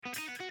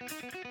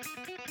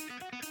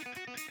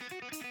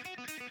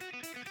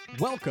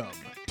Welcome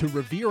to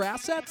Revere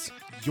Assets,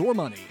 Your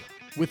Money,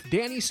 with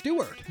Danny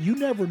Stewart, You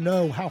never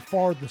know how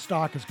far the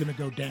stock is going to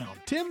go down.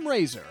 Tim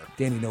Razor,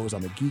 Danny knows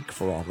I'm a geek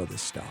for all of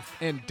this stuff.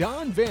 and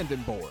Don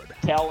Vandenborg.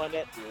 Telling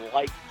it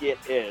like it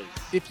is.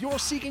 If you're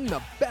seeking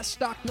the best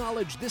stock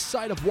knowledge this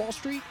side of Wall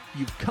Street,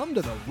 you've come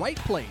to the right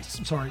place.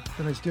 I'm sorry,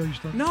 did I steal your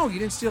stuff? No, you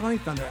didn't steal any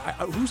thunder.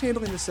 Who's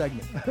handling this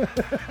segment?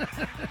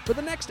 For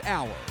the next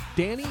hour,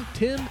 Danny,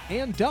 Tim,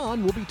 and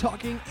Don will be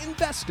talking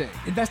investing,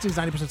 Investing is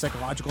 90%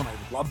 psychological, and I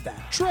love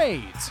that.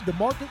 trades, The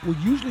market will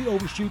usually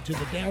overshoot to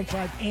the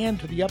downside and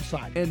to the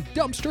upside. and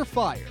dumpster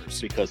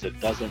fires. Because it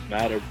doesn't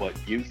matter what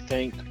you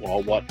think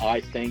or what I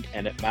think,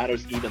 and it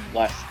matters even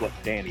less what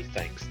Danny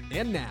thinks.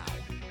 And now,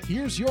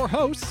 here's your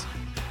hosts,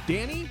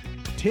 Danny,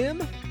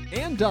 Tim,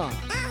 and Don.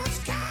 I was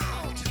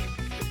caught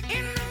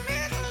in the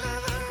middle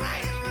of a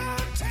railroad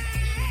track.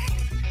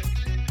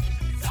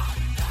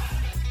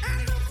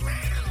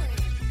 Underground,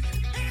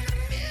 and I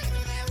knew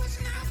there was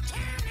no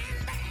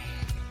turning back.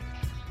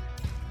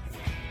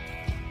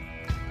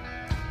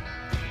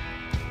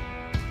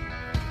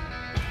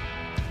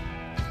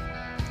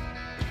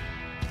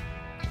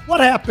 What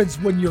happens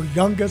when your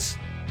youngest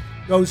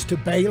goes to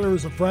Baylor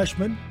as a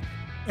freshman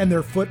and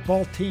their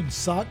football team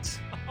sucks?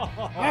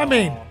 I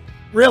mean,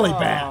 really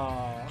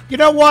bad. You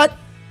know what?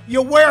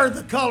 You wear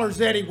the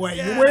colors anyway.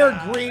 You wear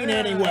green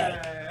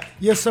anyway.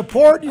 You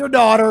support your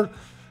daughter,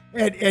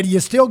 and you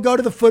still go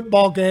to the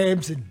football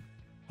games and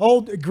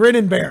grin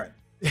and bear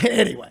it.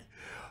 Anyway,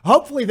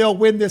 hopefully they'll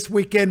win this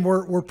weekend.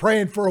 We're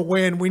praying for a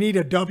win. We need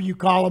a W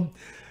column,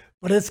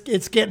 but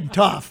it's getting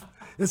tough.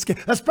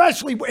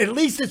 Especially, at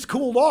least it's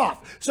cooled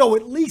off. So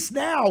at least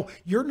now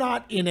you're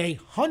not in a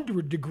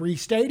 100-degree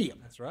stadium.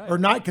 That's right. Or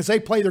not, because they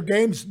play their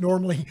games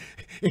normally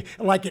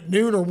like at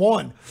noon or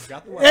 1.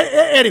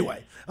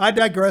 Anyway, I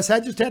digress. I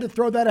just had to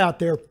throw that out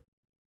there.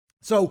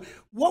 So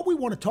what we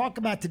want to talk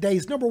about today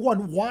is, number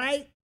one,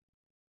 why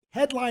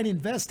headline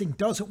investing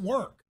doesn't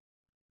work.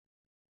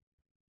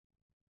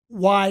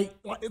 Why,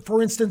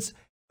 for instance,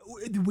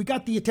 we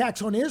got the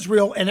attacks on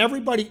Israel and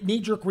everybody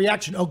knee-jerk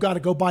reaction, oh, got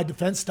to go buy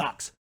defense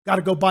stocks. Got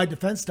to go buy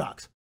defense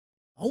stocks.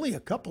 Only a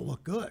couple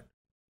look good.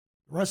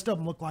 The rest of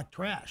them look like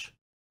trash.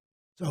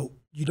 So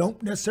you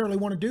don't necessarily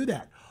want to do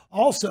that.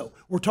 Also,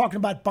 we're talking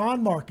about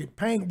bond market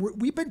paying.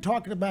 We've been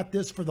talking about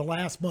this for the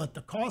last month,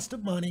 the cost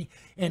of money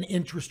and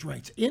interest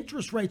rates.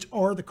 Interest rates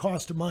are the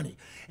cost of money.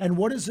 And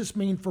what does this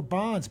mean for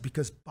bonds?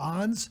 Because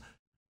bonds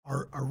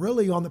are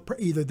really on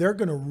either they're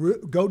going to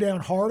go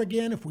down hard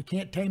again if we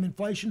can't tame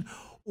inflation,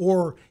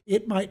 or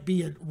it might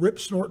be a rip,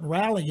 snort, and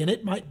rally, and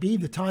it might be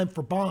the time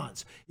for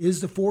bonds.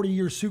 Is the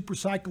 40-year super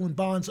cycle in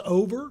bonds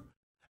over?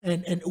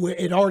 And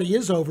it already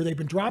is over. They've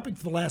been dropping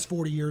for the last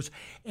 40 years.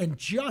 And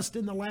just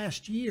in the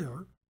last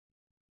year,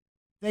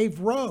 they've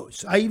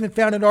rose. I even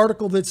found an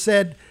article that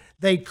said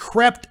they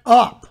crept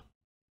up.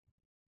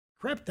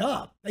 Crept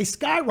up. They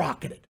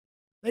skyrocketed.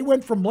 They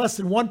went from less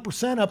than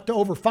 1% up to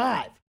over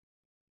 5%.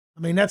 I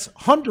mean, that's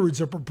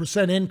hundreds of %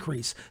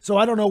 increase. So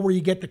I don't know where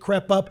you get the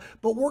creep up,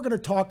 but we're going to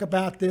talk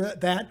about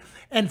that.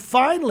 And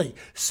finally,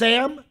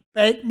 Sam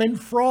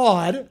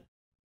Bankman-Fried,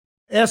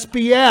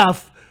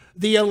 SBF,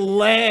 the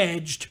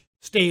alleged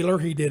stealer,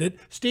 he did it,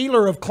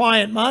 stealer of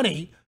client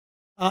money.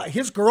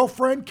 His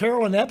girlfriend,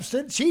 Carolyn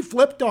Epstein, she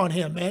flipped on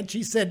him, man.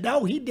 She said,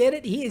 no, he did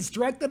it. He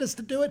instructed us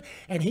to do it,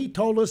 and he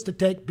told us to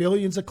take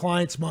billions of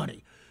clients'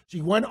 money.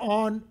 She went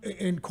on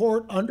in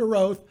court under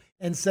oath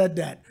and said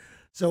that.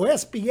 So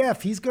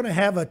SBF, he's going to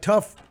have a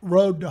tough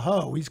road to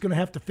hoe. He's going to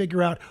have to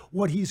figure out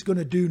what he's going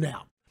to do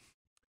now.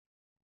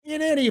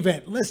 In any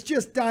event, let's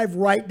just dive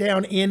right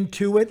down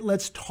into it.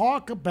 Let's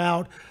talk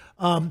about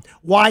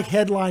why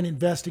headline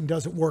investing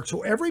doesn't work.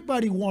 So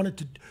everybody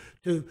wanted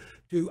to.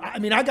 I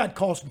mean, I got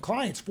calls from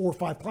clients, 4 or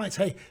 5 clients.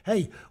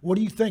 Hey, what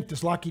do you think?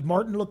 Does Lockheed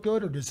Martin look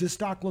good, or does this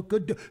stock look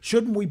good?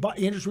 Shouldn't we buy?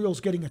 Israel's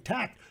getting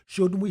attacked.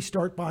 Shouldn't we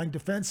start buying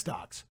defense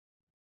stocks?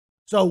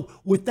 So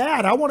with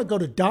that, I want to go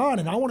to Don,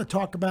 and I want to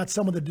talk about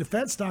some of the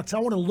defense stocks. I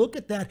want to look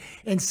at that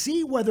and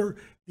see whether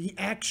the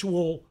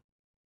actual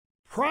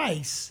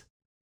price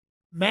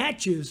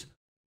matches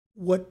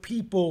what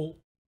people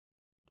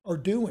are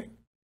doing.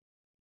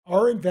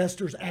 Are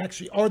investors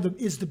actually,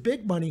 is the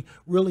big money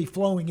really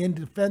flowing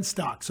into defense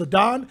stocks? So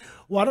Don,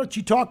 why don't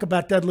you talk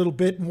about that a little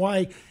bit and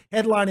why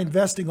headline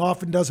investing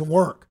often doesn't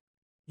work?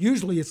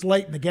 Usually it's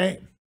late in the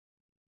game.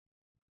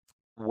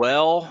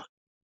 Well,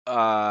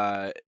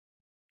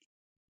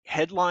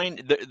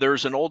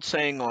 there's an old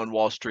saying on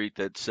Wall Street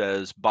that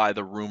says, buy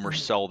the rumor,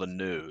 sell the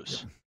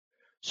news.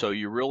 So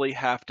you really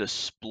have to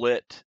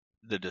split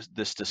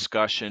this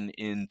discussion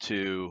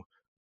into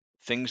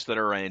things that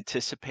are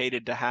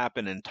anticipated to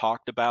happen and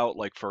talked about.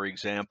 Like, for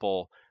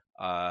example,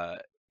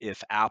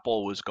 if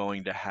Apple was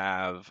going to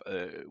have,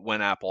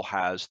 when Apple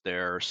has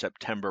their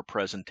September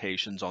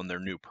presentations on their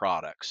new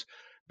products,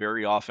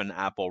 very often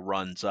Apple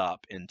runs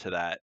up into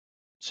that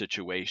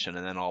situation,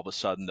 and then all of a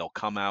sudden they'll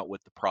come out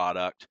with the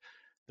product.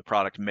 The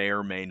product may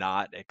or may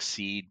not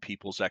exceed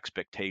people's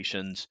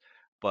expectations,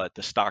 but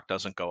the stock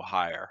doesn't go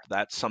higher.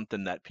 That's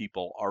something that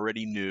people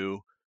already knew.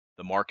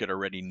 The market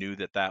already knew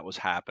that was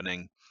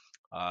happening.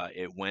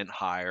 It went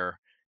higher,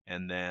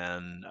 and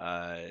then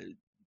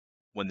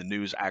when the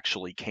news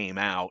actually came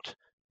out,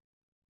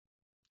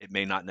 it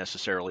may not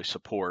necessarily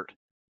support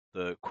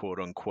the quote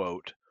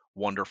unquote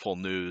wonderful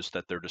news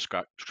that they're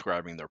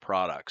describing their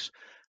products.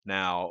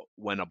 Now,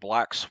 when a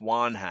black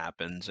swan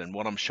happens, and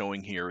what I'm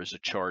showing here is a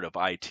chart of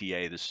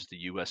ITA, this is the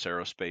US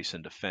Aerospace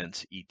and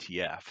Defense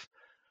ETF.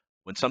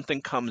 When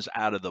something comes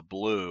out of the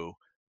blue,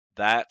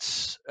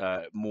 that's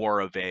more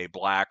of a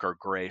black or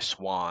gray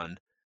swan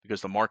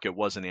because the market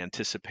wasn't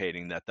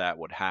anticipating that that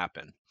would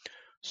happen.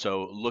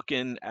 So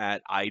looking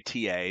at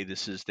ITA,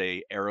 this is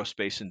the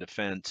Aerospace and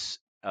Defense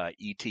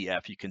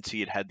ETF. You can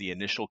see it had the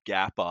initial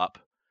gap up,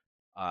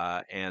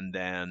 and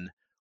then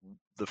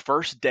the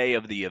first day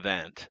of the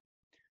event,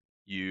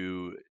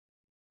 you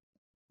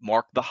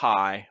mark the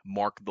high,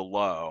 mark the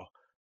low.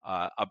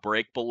 A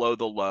break below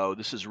the low.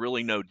 This is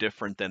really no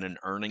different than an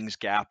earnings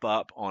gap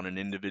up on an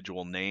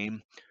individual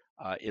name.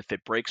 If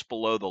it breaks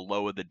below the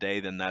low of the day,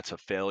 then that's a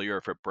failure.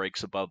 If it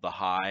breaks above the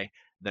high,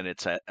 then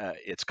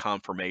it's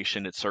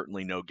confirmation. It's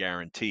certainly no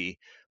guarantee.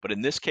 But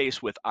in this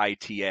case with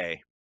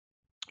ITA,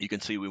 you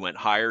can see we went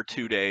higher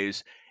 2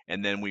 days,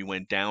 and then we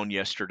went down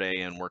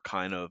yesterday, and we're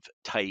kind of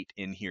tight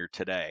in here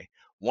today.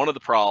 One of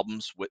the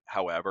problems with,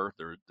 however,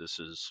 this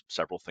is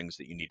several things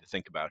that you need to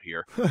think about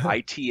here.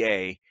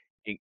 ITA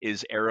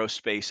is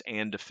aerospace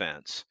and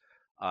defense.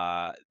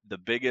 The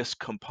biggest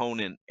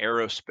component,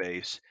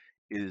 aerospace,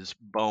 is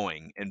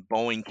Boeing, and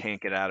Boeing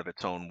can't get out of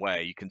its own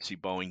way. You can see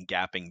Boeing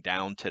gapping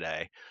down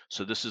today.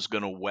 So this is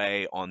going to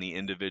weigh on the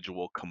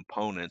individual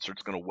components, or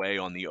it's going to weigh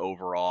on the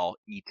overall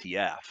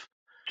ETF.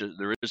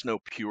 There is no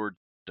pure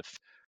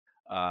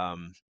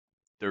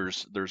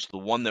there's the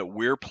one that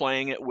we're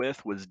playing it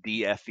with was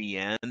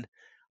DFEN.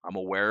 I'm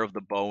aware of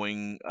the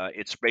Boeing.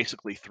 It's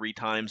basically 3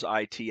 times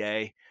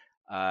ITA,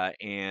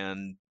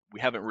 and we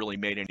haven't really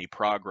made any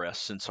progress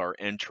since our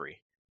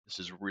entry. This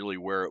is really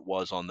where it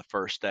was on the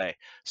first day.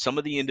 Some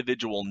of the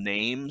individual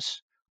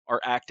names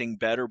are acting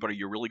better, but are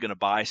you really going to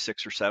buy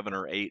 6 or 7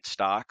 or 8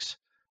 stocks?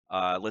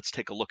 Let's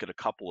take a look at a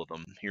couple of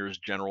them. Here's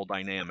General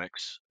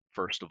Dynamics,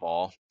 first of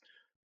all.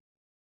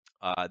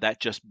 That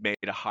just made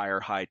a higher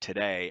high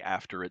today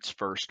after its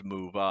first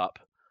move up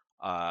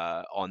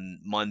on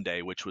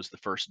Monday, which was the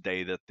first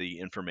day that the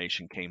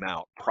information came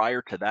out.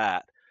 Prior to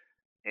that,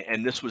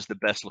 and this was the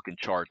best looking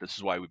chart. This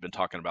is why we've been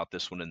talking about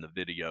this one in the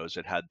videos.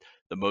 It had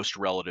the most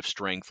relative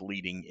strength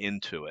leading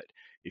into it.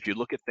 If you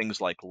look at things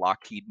like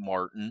Lockheed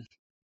Martin,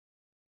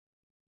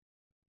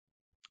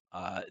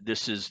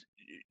 this is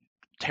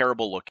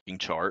terrible looking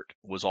chart,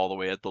 was all the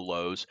way at the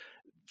lows,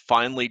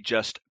 finally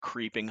just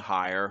creeping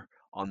higher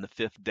on the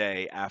 5th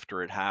day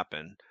after it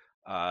happened.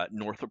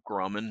 Northrop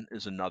Grumman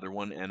is another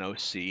one,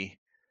 NOC.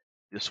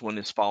 This one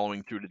is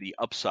following through to the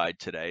upside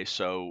today.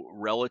 So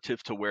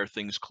relative to where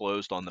things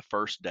closed on the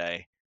first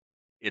day,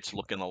 it's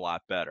looking a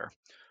lot better.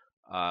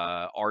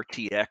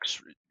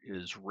 RTX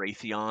is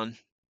Raytheon.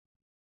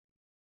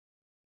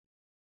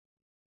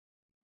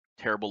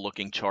 Terrible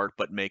looking chart,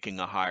 but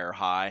making a higher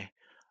high.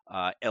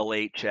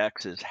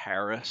 LHX is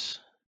Harris.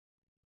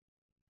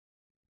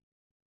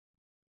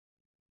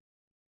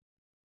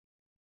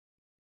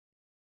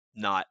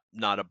 Not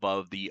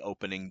above the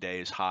opening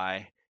day's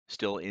high,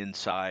 still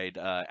inside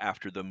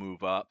after the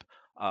move up.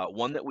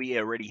 One that we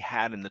already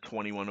had in the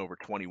 21 over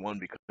 21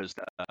 because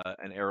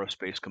an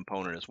aerospace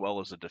component as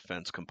well as a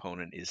defense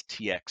component is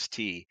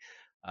TXT,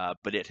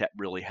 but it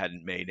really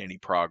hadn't made any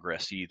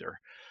progress either.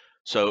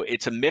 So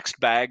it's a mixed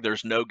bag.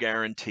 There's no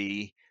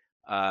guarantee.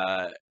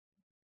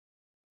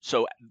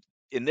 So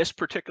in this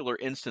particular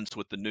instance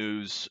with the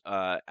news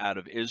out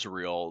of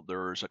Israel,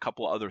 there's a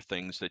couple other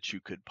things that you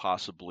could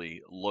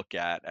possibly look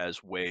at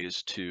as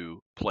ways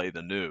to play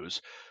the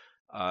news.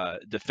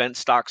 Defense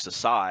stocks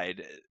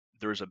aside,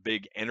 there's a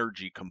big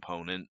energy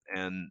component,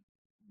 and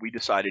we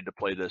decided to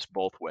play this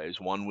both ways.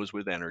 One was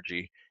with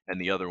energy,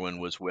 and the other one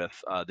was with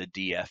the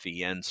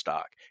DFEN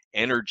stock.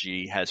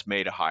 Energy has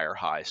made a higher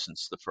high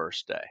since the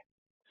first day.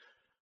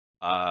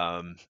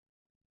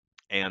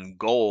 And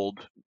gold,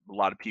 a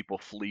lot of people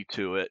flee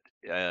to it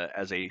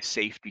as a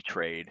safety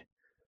trade.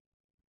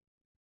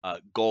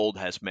 Gold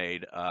has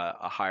made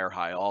a higher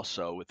high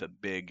also with a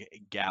big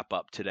gap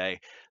up today.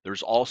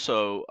 There's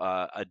also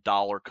a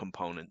dollar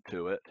component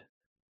to it.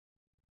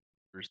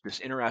 There's this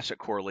inter-asset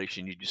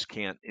correlation. You just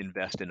can't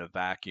invest in a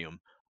vacuum.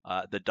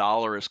 The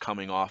dollar is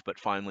coming off, but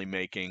finally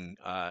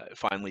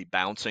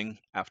bouncing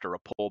after a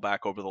pullback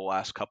over the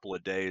last couple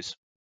of days.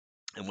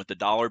 And with the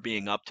dollar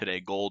being up today,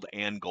 gold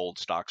and gold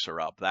stocks are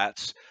up.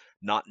 That's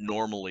not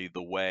normally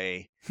the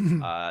way.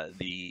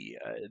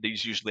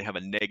 These usually have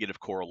a negative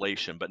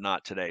correlation, but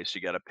not today. So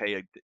you got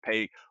to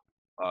pay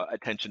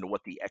attention to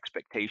what the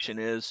expectation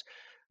is,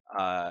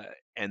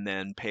 and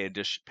then pay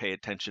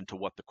attention to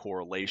what the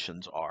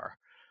correlations are.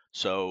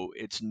 So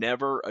it's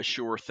never a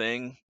sure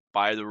thing.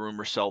 Buy the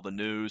rumor, sell the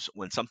news.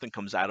 When something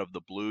comes out of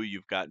the blue,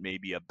 you've got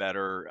maybe a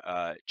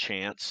better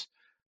chance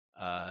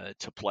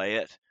to play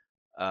it.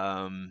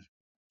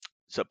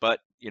 But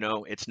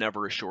it's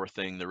never a sure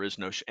thing. There is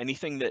no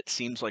anything that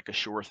seems like a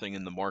sure thing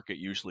in the market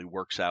usually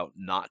works out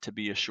not to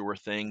be a sure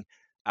thing.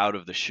 out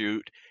of the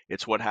chute.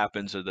 It's what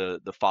happens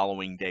the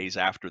following days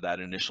after that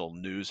initial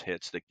news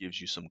hits that gives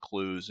you some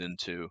clues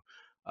into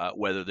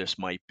whether this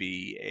might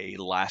be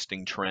a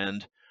lasting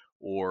trend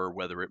or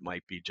whether it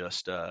might be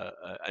just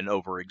an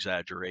over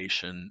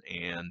exaggeration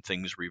and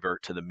things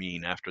revert to the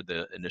mean after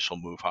the initial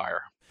move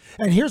higher.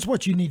 And here's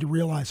what you need to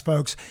realize,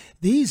 folks.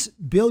 These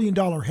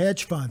billion-dollar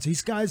hedge funds,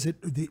 these guys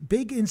that the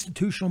big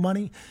institutional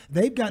money,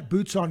 they've got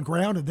boots on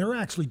ground and they're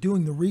actually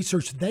doing the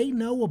research. They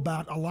know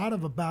about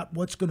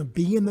what's going to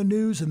be in the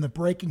news and the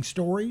breaking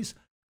stories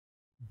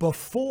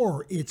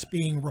before it's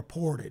being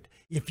reported.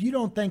 If you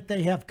don't think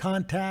they have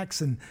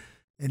contacts and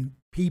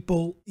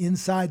people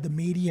inside the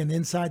media and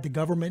inside the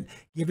government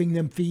giving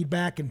them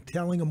feedback and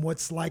telling them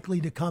what's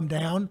likely to come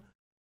down,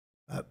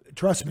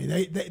 trust me,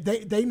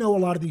 they know a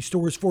lot of these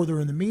stories before they're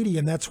in the media,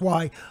 and that's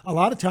why a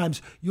lot of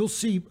times you'll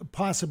see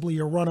possibly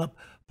a run-up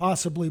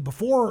possibly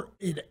before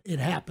it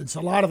happens,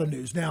 a lot of the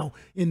news. Now,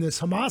 in this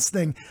Hamas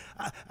thing,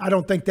 I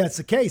don't think that's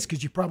the case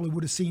because you probably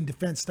would have seen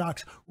defense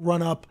stocks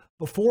run up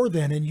before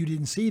then, and you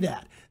didn't see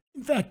that.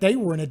 In fact, they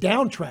were in a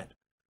downtrend.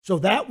 So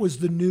that was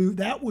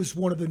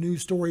one of the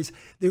news stories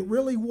that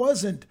really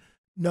wasn't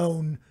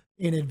known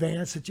in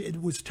advance.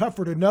 It was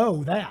tougher to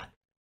know that.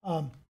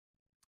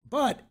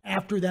 But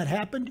after that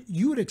happened,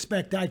 you would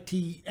expect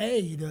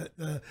ITA,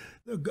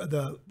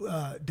 the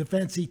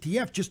defense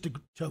ETF, just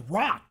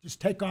to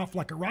take off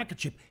like a rocket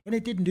ship. And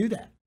it didn't do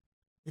that.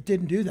 It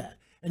didn't do that.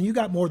 And you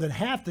got more than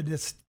half the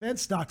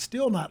defense stocks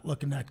still not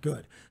looking that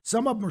good.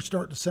 Some of them are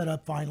starting to set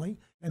up finally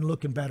and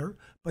looking better,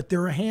 but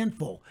they're a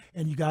handful.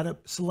 And you got to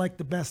select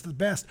the best of the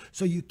best.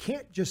 So you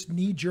can't just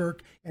knee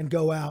jerk and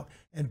go out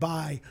and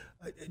buy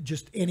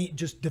just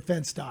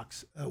defense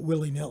stocks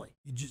willy-nilly.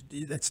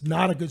 That's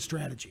not a good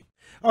strategy.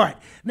 All right,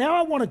 now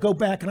I want to go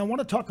back and I want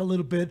to talk a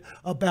little bit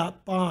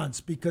about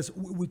bonds because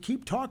we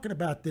keep talking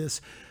about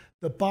this,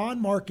 the bond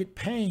market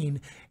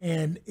pain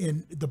and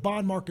in the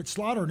bond market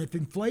slaughter. And if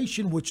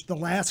inflation, which the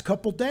last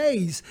couple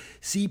days,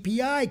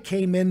 CPI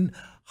came in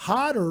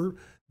hotter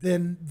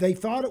than they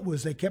thought it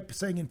was. They kept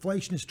saying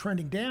inflation is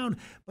trending down,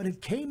 but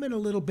it came in a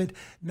little bit,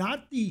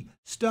 not the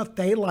stuff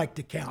they like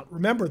to count.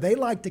 Remember, they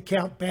like to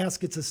count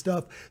baskets of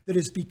stuff that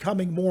is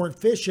becoming more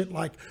efficient,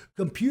 like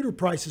computer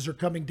prices are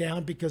coming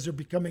down because they're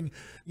becoming,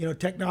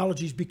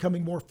 technology is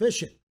becoming more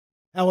efficient.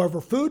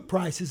 However, food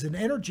prices and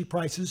energy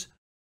prices,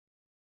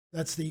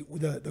 that's the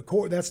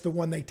core, that's the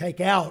one they take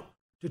out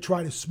to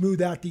try to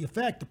smooth out the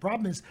effect. The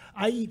problem is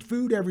I eat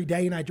food every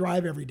day and I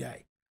drive every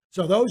day.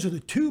 So those are the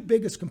two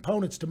biggest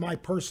components to my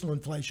personal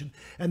inflation,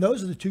 and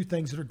those are the two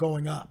things that are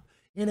going up.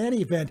 In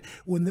any event,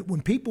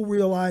 when people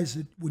realize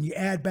that when you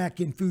add back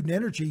in food and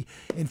energy,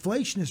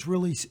 inflation is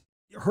really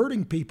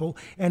hurting people,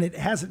 and it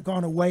hasn't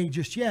gone away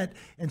just yet.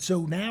 And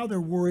so now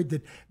they're worried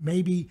that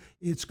maybe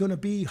it's going to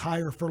be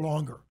higher for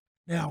longer.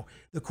 Now,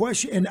 the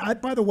question,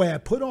 and by the way, I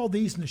put all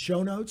these in the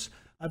show notes.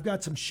 I've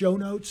got some show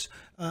notes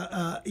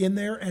in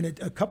there and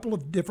a couple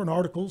of different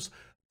articles.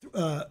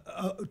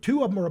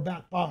 Two of them are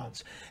about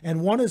bonds,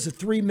 and one is the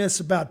 3 myths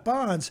about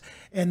bonds,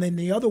 and then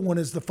the other one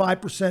is the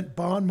 5%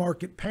 bond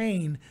market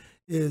pain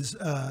is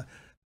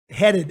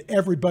headed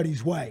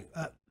everybody's way.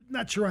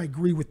 Not sure I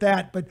agree with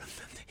that, but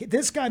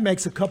this guy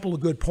makes a couple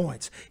of good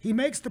points. He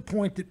makes the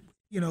point that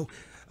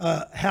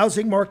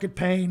housing market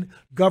pain,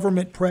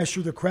 government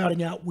pressure, the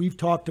crowding out we've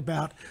talked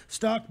about,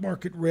 stock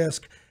market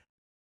risk,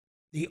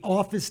 the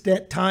office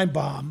debt time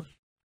bomb,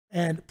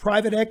 and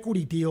private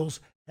equity deals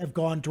have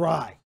gone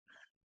dry.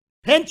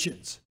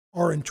 Pensions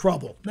are in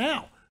trouble.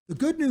 Now, the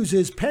good news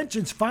is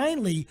pensions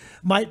finally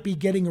might be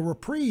getting a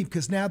reprieve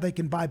because now they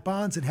can buy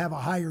bonds that have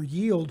a higher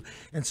yield.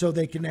 And so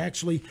they can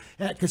actually,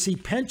 because see,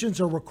 pensions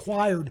are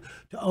required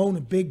to own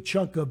a big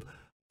chunk of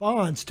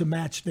bonds to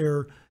match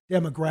their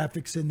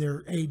demographics and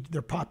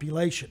their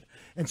population.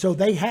 And so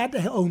they had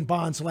to own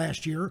bonds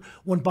last year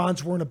when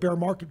bonds were in a bear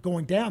market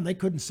going down. They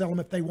couldn't sell them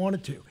if they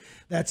wanted to.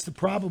 That's the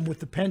problem with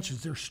the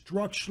pensions. They're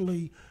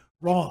structurally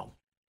wrong.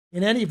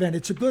 In any event,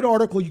 it's a good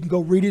article. You can go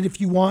read it if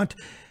you want.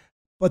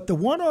 But the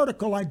one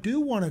article I do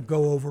want to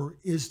go over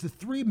is the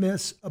 3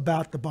 myths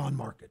about the bond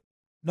market.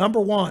 Number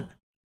 1,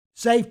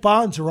 safe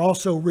bonds are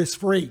also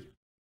risk-free.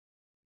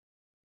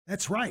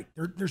 That's right.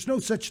 There's no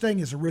such thing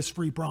as a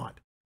risk-free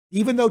bond.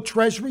 Even though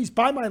treasuries,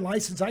 by my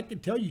license, I can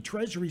tell you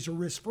treasuries are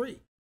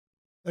risk-free.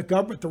 The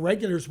government, the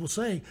regulators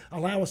will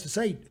allow us to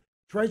say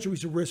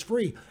treasuries are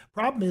risk-free.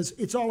 Problem is,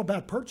 it's all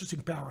about purchasing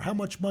power. How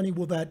much money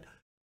will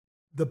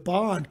the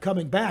bond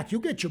coming back?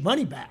 You'll get your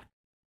money back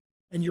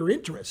and your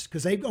interest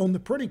because they own the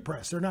printing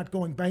press. They're not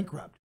going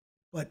bankrupt.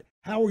 But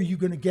how are you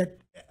going to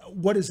get,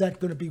 what is that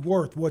going to be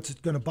worth? What's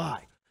it going to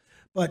buy?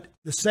 But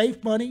the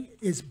safe money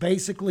is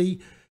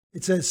basically,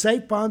 it says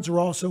safe bonds are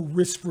also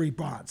risk-free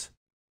bonds.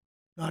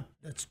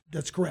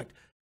 That's correct.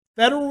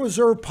 Federal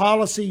Reserve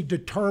policy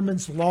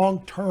determines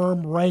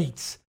long-term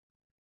rates.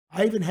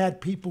 I even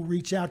had people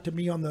reach out to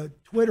me on the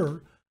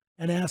Twitter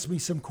and ask me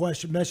some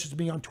question, message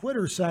me on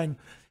Twitter saying,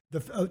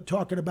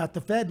 talking about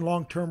the Fed and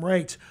long-term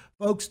rates.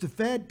 Folks, the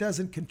Fed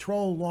doesn't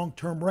control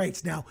long-term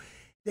rates. Now,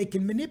 they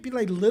can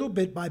manipulate a little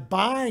bit by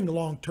buying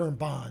long-term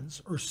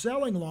bonds or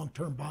selling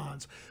long-term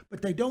bonds,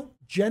 but they don't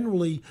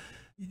generally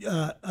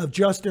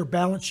adjust their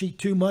balance sheet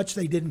too much.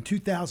 They did in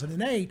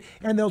 2008,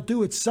 and they'll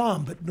do it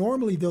some, but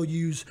normally they'll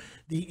use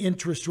the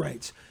interest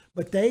rates.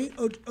 But they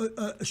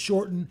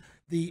shorten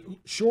the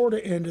shorter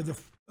end of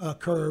the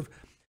curve.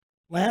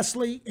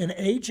 Lastly, an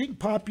aging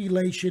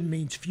population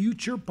means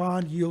future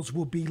bond yields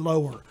will be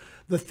lower.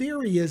 The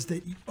theory is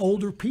that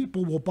older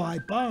people will buy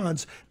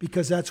bonds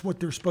because that's what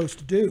they're supposed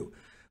to do.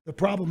 The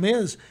problem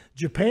is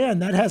Japan,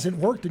 that hasn't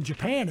worked in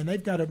Japan, and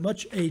they've got a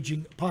much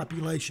aging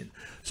population.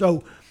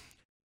 So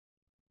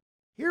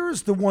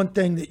here's the one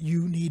thing that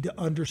you need to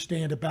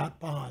understand about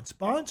bonds.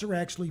 Bonds are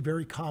actually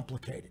very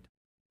complicated.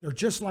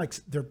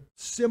 They're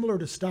similar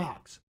to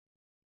stocks.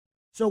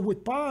 So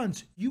with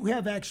bonds, you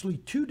have actually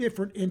two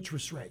different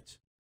interest rates.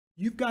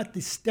 You've got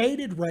the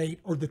stated rate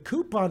or the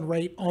coupon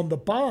rate on the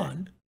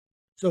bond.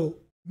 So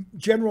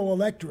General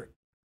Electric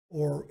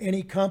or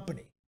any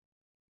company,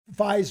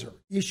 Pfizer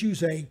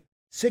issues a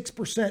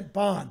 6%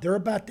 bond. They're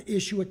about to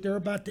issue it. They're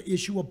about to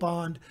issue a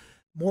bond.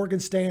 Morgan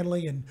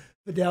Stanley and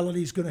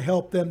Fidelity is going to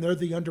help them. They're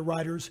the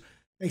underwriters.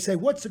 They say,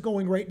 what's the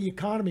going rate in the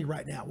economy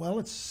right now? Well,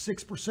 it's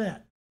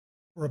 6%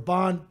 for a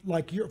bond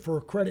like you, for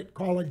a credit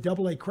quality,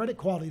 AA credit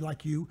quality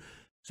like you.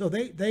 So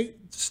they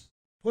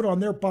put on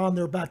their bond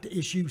they're about to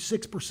issue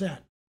 6%.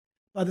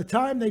 By the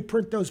time they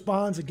print those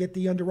bonds and get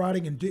the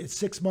underwriting, and it's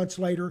 6 months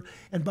later,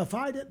 and by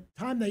the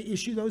time they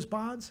issue those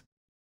bonds,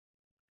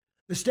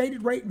 the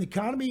stated rate in the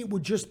economy, it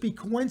would just be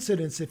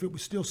coincidence if it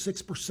was still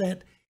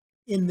 6%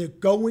 in the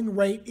going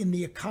rate in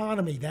the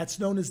economy. That's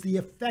known as the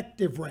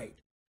effective rate.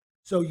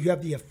 So you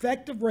have the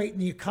effective rate in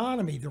the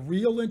economy, the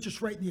real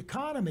interest rate in the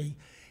economy,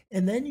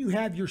 and then you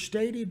have your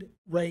stated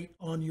rate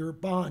on your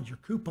bond, your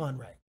coupon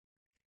rate.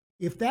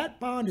 If that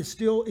bond is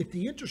still, if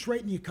the interest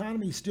rate in the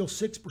economy is still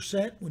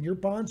 6% when your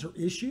bonds are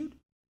issued,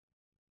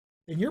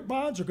 then your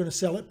bonds are going to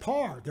sell at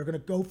par. They're going to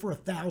go for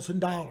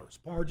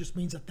 $1,000. Par just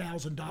means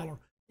 $1,000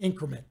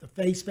 increment, the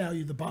face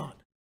value of the bond.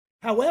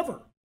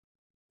 However,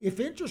 if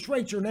interest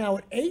rates are now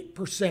at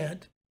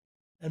 8%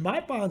 and my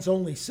bond's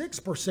only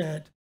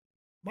 6%,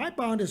 my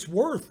bond is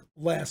worth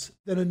less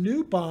than a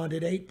new bond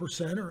at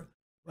 8%, or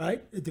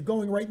right, at the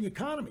going rate in the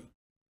economy.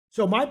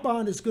 So my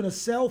bond is going to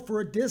sell for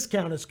a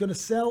discount. It's going to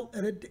sell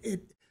at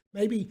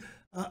maybe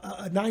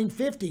a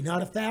 $950,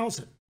 not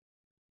 $1,000.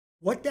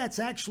 What that's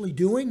actually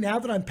doing, now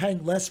that I'm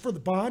paying less for the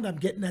bond, I'm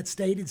getting that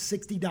stated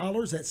 $60,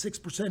 that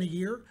 6% a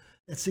year,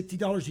 that's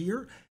 $60 a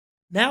year.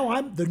 Now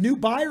I'm the new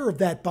buyer of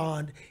that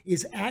bond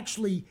is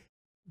actually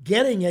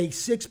getting a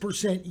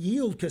 6%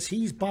 yield because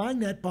he's buying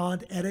that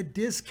bond at a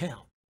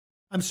discount.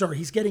 I'm sorry,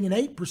 he's getting an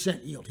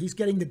 8% yield. He's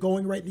getting the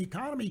going rate in the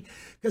economy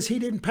because he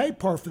didn't pay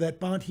par for that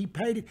bond. He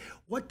paid it.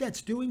 What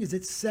that's doing is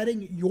it's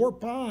setting your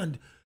bond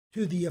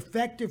to the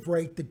effective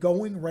rate, the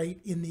going rate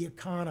in the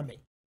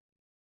economy.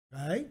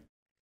 Okay?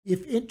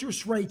 If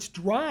interest rates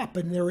drop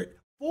and they're at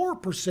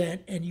 4%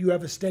 and you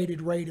have a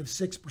stated rate of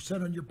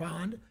 6% on your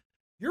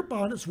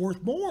bond is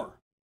worth more.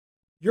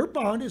 Your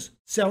bond is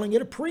selling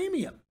at a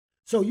premium.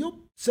 So you'll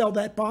sell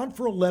that bond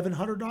for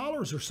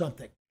 $1,100 or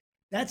something.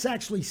 That's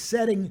actually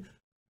setting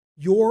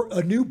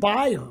a new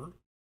buyer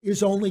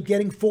is only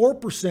getting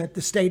 4%,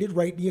 the stated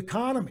rate in the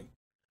economy.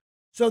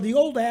 So the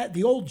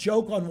old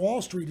joke on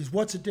Wall Street is,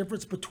 what's the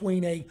difference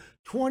between a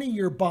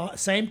 20-year bond,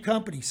 same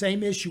company,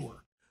 same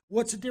issuer?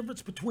 What's the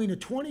difference between a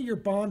 20-year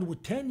bond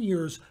with 10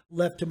 years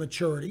left to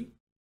maturity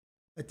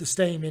at the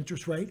same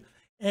interest rate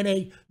and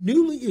a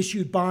newly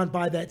issued bond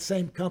by that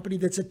same company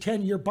that's a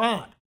 10-year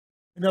bond?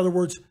 In other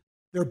words,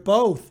 they're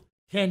both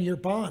 10-year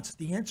bonds.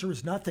 The answer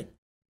is nothing.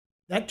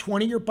 That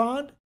 20-year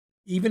bond,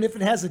 even if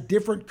it has a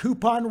different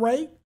coupon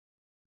rate,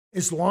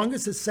 as long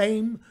as the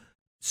same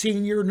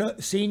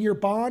senior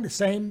bond,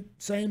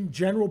 same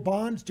general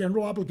bonds,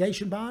 general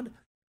obligation bond,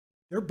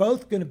 they're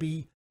both going to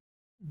be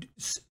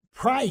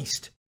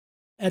priced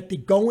at the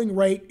going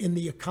rate in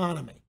the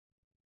economy.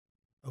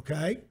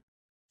 Okay?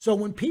 So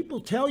when people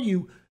tell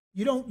you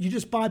you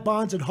just buy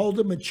bonds and hold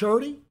them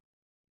maturity,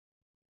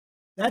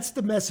 that's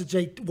the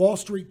message Wall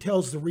Street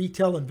tells the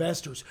retail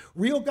investors.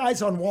 Real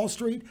guys on Wall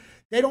Street,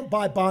 they don't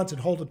buy bonds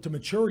and hold them to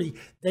maturity.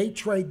 They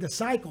trade the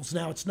cycles.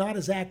 Now, it's not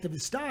as active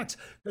as stocks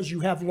because you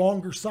have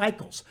longer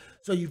cycles.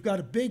 So you've got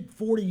a big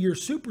 40-year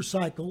super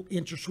cycle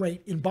interest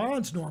rate in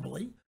bonds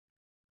normally,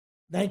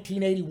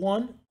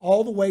 1981,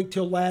 all the way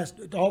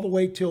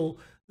till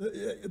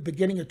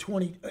beginning of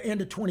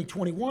end of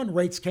 2021,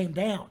 rates came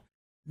down.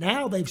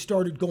 Now they've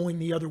started going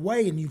the other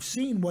way, and you've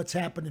seen what's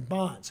happened in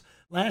bonds.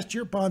 Last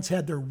year, bonds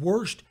had their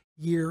worst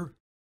year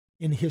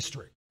in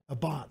history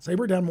of bonds. They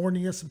were down more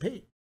than the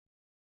S&P.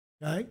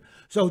 Okay,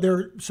 so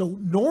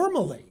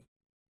normally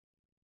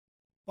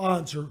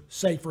bonds are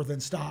safer than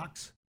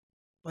stocks,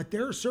 but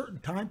there are certain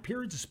time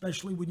periods,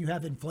 especially when you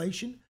have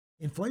inflation.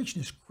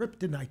 Inflation is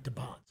kryptonite to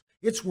bonds.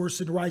 It's worse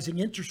than rising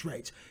interest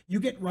rates.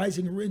 You get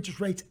rising interest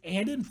rates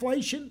and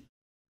inflation,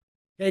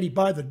 Katie,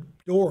 by the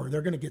door,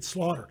 they're going to get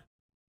slaughtered.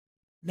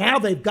 Now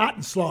they've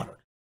gotten slaughtered.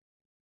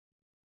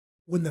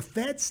 When the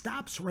Fed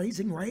stops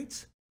raising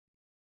rates,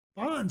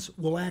 bonds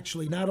will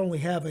actually not only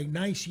have a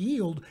nice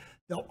yield,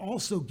 they'll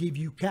also give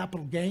you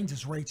capital gains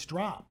as rates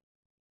drop.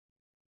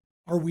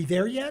 Are we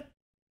there yet?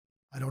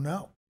 I don't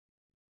know.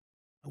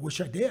 I wish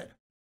I did.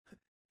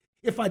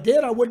 If I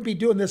did, I wouldn't be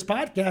doing this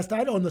podcast.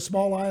 I'd own the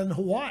small island of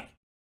Hawaii,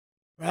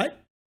 right?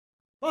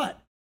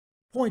 But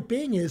point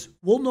being is,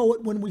 we'll know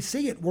it when we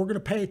see it. We're going to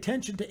pay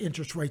attention to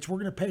interest rates. We're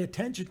going to pay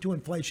attention to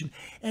inflation,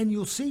 and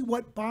you'll see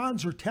what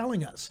bonds are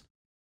telling us.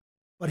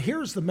 But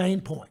here's the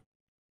main point.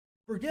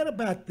 Forget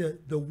about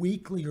the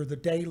weekly or the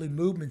daily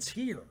movements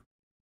here.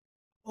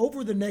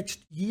 Over the next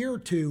year or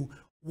two,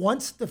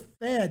 once the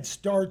Fed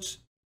starts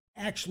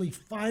actually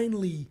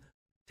finally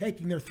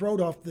taking their throat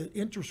off the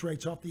interest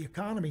rates, off the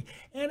economy,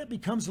 and it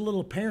becomes a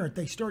little apparent,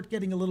 they start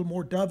getting a little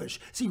more dovish.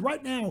 See,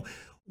 right now,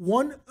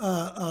 one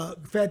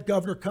Fed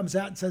governor comes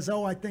out and says,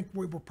 oh, I think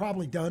we're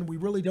probably done. We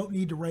really don't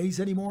need to raise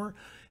anymore.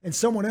 And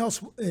someone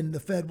else in the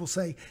Fed will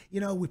say,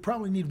 we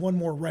probably need one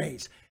more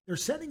raise. They're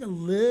sending a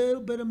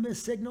little bit of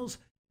missed signals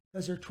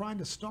because they're trying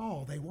to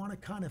stall. They want to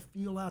kind of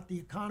feel out the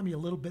economy a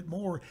little bit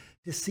more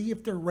to see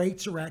if their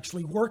rates are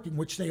actually working,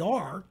 which they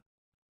are.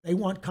 They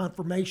want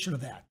confirmation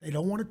of that. They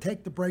don't want to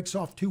take the brakes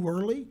off too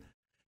early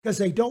because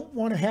they don't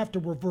want to have to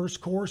reverse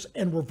course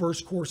and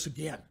reverse course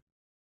again.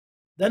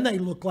 Then they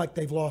look like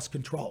they've lost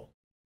control.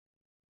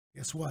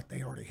 Guess what?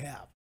 They already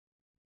have.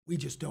 We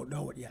just don't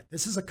know it yet.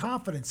 This is a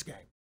confidence game.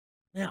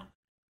 Now,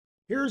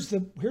 here's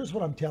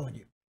what I'm telling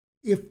you.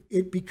 If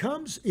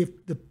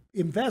the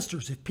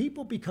investors, if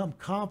people become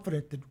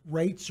confident that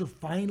rates are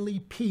finally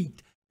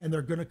peaked and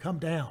they're going to come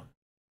down,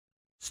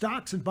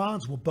 stocks and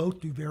bonds will both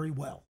do very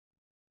well.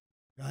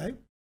 Okay?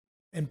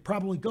 And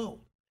probably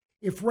gold.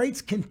 If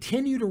rates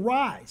continue to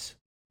rise,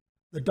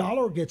 the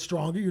dollar will get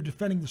stronger, you're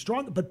defending the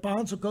stronger, but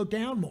bonds will go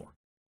down more.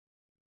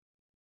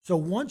 So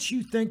once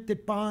you think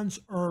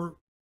that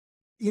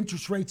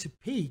interest rates have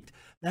peaked,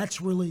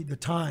 that's really the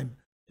time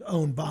to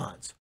own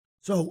bonds.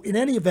 So in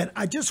any event,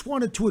 I just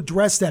wanted to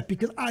address that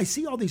because I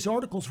see all these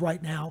articles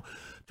right now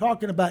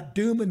talking about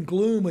doom and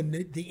gloom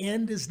and the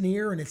end is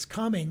near and it's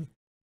coming,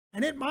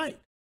 and it might.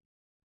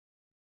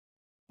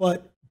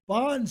 But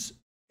bonds,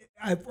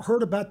 I've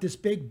heard about this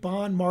big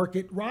bond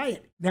market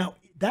riot. Now,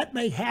 that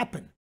may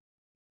happen.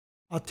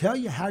 I'll tell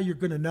you how you're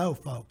going to know,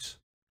 folks.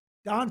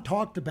 Don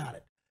talked about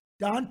it.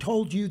 Don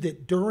told you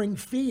that during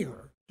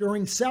fear,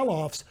 during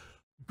sell-offs,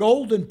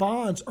 gold and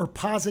bonds are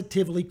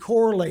positively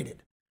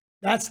correlated.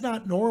 That's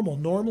not normal.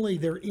 Normally,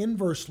 they're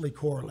inversely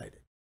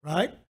correlated,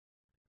 right?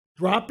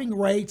 Dropping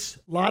rates,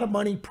 a lot of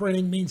money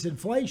printing means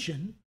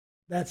inflation.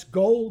 That's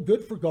gold,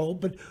 good for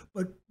gold,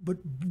 but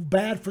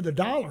bad for the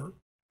dollar.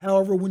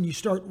 However, when you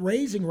start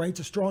raising rates,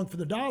 are strong for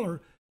the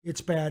dollar,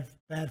 it's bad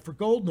for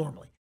gold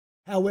normally.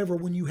 However,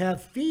 when you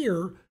have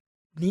fear,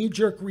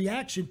 knee-jerk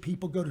reaction,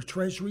 people go to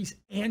treasuries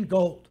and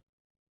gold.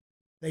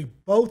 They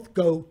both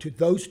go to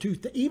those two.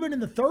 Even in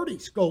the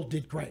 30s, gold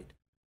did great.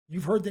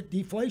 You've heard that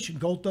deflation,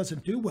 gold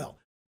doesn't do well.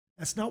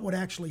 That's not what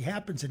actually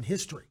happens in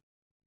history.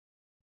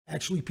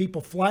 Actually,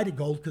 people fly to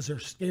gold because they're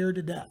scared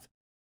to death.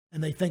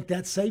 And they think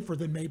that's safer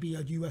than maybe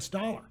a US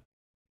dollar,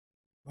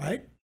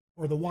 right?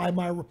 Or the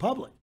Weimar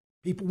Republic.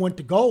 People went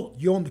to gold.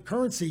 You owned the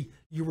currency,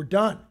 you were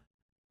done.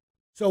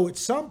 So at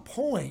some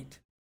point,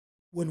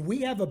 when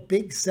we have a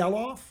big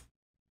sell-off,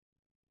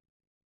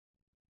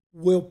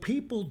 will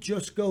people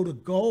just go to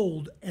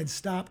gold and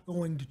stop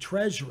going to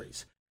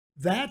treasuries?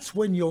 That's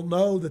when you'll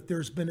know that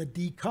there's been a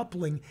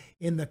decoupling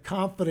in the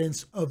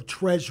confidence of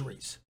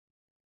treasuries.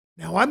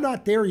 Now, I'm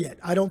not there yet.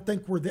 I don't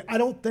think we're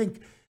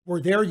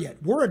there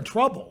yet. We're in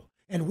trouble,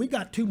 and we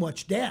got too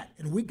much debt,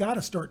 and we got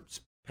to start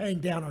paying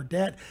down our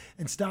debt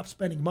and stop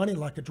spending money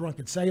like a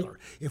drunken sailor.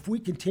 If we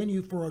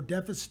continue for our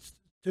deficits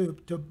to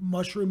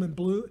mushroom and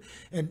blue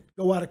and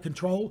go out of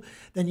control,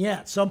 then yeah,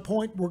 at some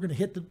point we're going to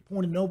hit the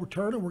point of no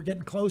return and we're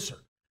getting closer.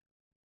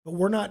 But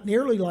we're not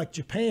nearly like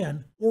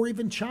Japan or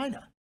even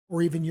China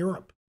or even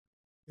Europe.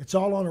 It's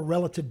all on a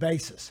relative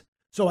basis.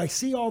 So I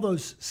see all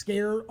those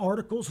scare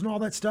articles and all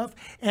that stuff,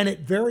 and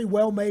it very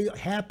well may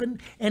happen,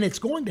 and it's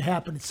going to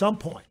happen at some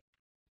point.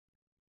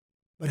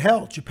 But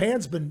hell,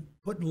 Japan's been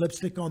putting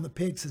lipstick on the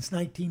pig since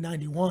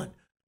 1991.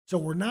 So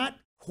we're not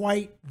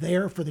quite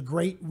there for the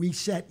Great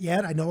Reset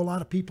yet. I know a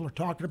lot of people are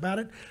talking about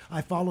it.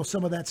 I follow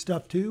some of that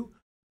stuff too.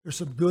 There's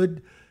some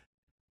good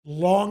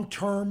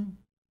long-term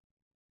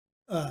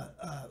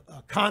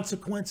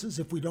consequences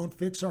if we don't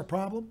fix our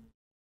problem.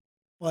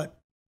 But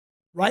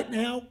right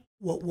now,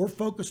 what we're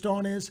focused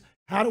on is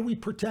how do we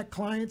protect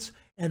clients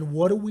and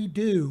what do we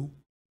do?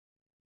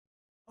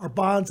 Are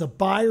bonds a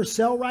buy or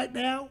sell right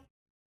now?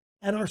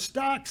 And our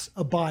stocks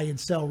a buy and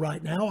sell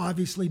right now?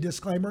 Obviously,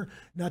 disclaimer,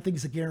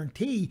 nothing's a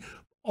guarantee.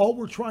 All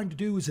we're trying to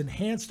do is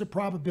enhance the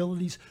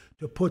probabilities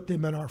to put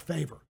them in our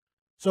favor.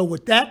 So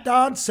with that,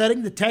 Don,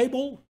 setting the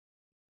table,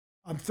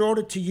 I'm throwing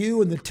it to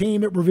you and the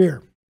team at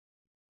Revere.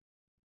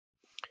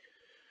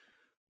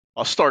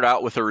 I'll start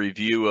out with a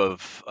review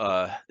of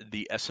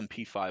the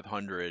S&P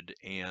 500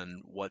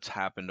 and what's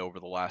happened over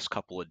the last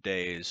couple of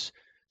days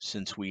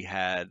since we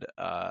had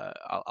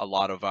a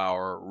lot of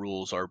our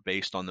rules are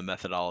based on the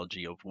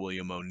methodology of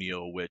William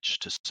O'Neill, which,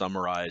 to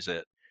summarize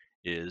it,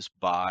 is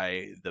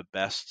buy the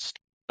best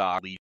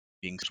stock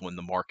leading when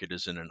the market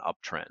is in an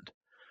uptrend.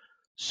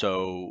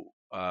 So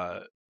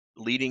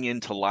leading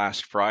into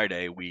last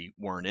Friday, we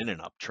weren't in an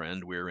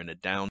uptrend; we were in a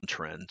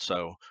downtrend.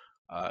 So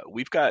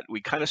we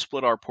kind of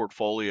split our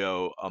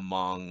portfolio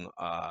among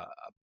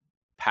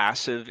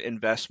passive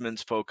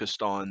investments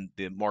focused on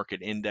the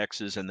market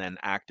indexes, and then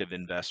active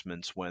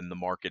investments when the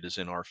market is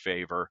in our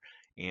favor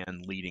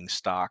and leading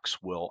stocks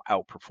will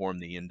outperform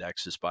the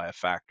indexes by a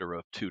factor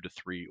of 2 to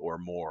 3 or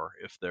more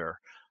if they're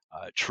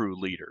true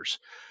leaders.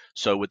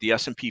 So with the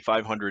S&P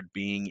 500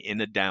 being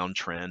in a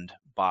downtrend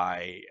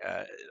by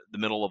the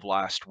middle of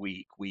last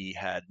week, we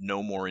had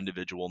no more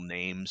individual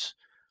names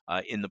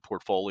in the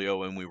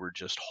portfolio, and we were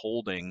just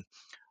holding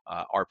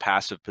our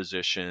passive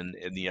position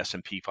in the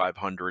S&P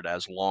 500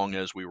 as long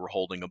as we were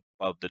holding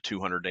above the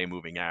 200-day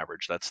moving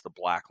average. That's the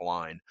black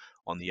line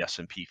on the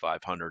S&P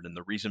 500, and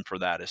the reason for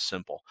that is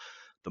simple.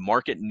 The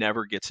market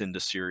never gets into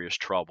serious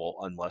trouble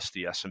unless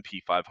the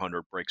S&P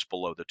 500 breaks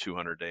below the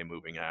 200-day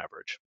moving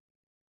average.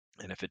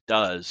 And if it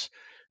does,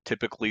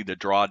 typically the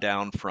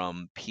drawdown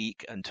from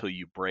peak until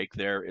you break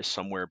there is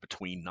somewhere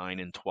between 9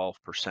 and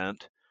 12%.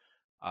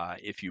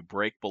 If you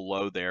break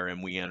below there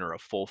and we enter a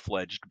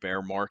full-fledged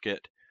bear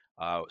market,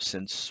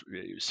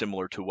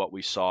 similar to what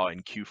we saw in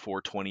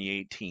Q4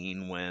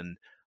 2018 when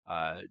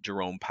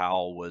Jerome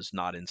Powell was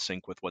not in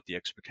sync with what the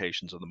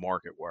expectations of the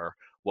market were,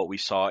 what we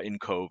saw in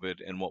COVID,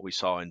 and what we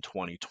saw in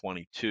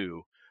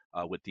 2022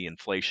 with the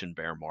inflation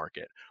bear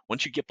market.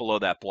 Once you get below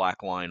that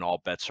black line,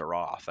 all bets are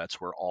off. That's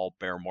where all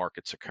bear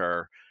markets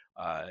occur.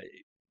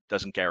 It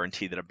doesn't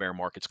guarantee that a bear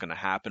market's going to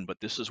happen, but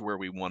this is where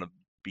we want to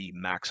be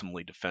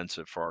maximally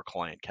defensive for our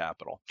client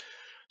capital.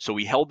 So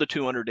we held the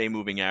 200-day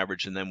moving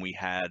average, and then we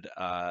had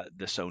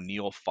this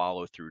O'Neill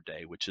follow-through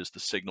day, which is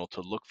the signal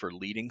to look for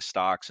leading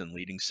stocks and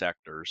leading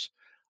sectors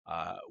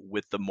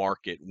with the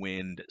market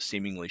wind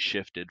seemingly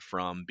shifted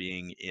from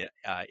being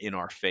in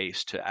our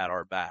face to at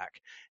our back.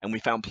 And we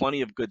found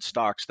plenty of good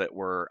stocks that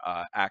were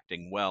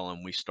acting well,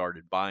 and we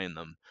started buying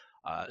them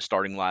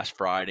starting last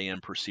Friday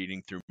and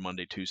proceeding through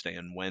Monday, Tuesday,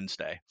 and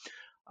Wednesday.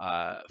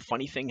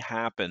 Funny thing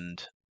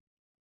happened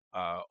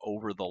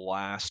over the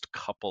last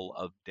couple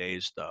of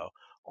days, though.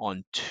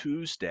 On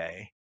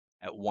Tuesday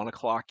at 1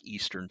 o'clock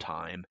Eastern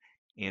time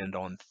and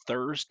on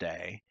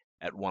Thursday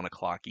at 1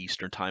 o'clock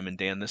Eastern time. And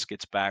Dan, this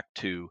gets back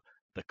to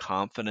the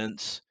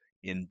confidence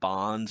in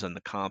bonds and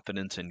the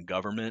confidence in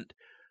government.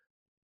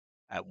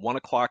 At 1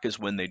 o'clock is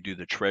when they do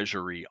the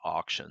Treasury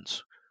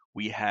auctions.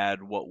 We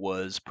had what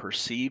was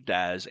perceived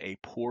as a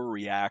poor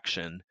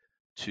reaction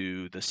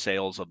to the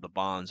sales of the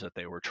bonds that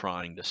they were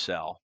trying to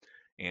sell.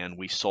 And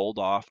we sold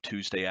off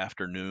Tuesday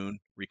afternoon,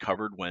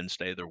 recovered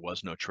Wednesday. There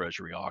was no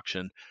Treasury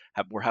auction.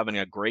 We're having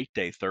a great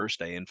day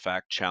Thursday. In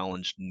fact,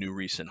 challenged new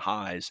recent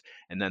highs.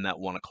 And then that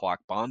 1 o'clock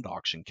bond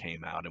auction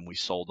came out and we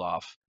sold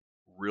off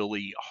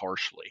really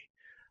harshly.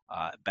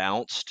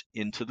 Bounced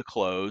into the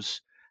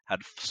close, had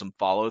some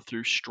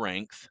follow-through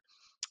strength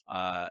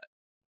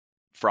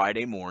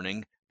Friday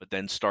morning, but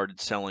then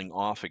started selling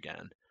off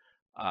again.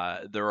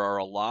 There are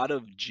a lot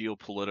of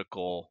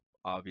geopolitical,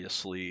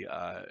 obviously,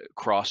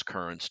 cross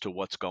currents to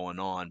what's going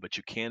on, but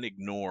you can't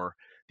ignore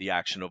the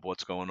action of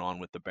what's going on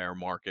with the bear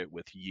market,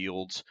 with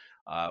yields,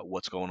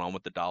 what's going on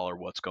with the dollar,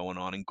 what's going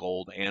on in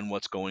gold, and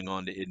what's going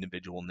on to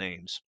individual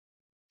names.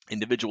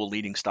 Individual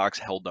leading stocks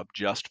held up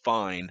just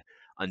fine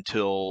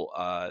until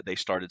they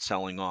started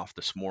selling off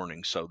this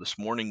morning. So this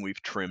morning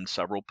we've trimmed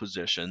several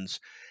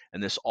positions,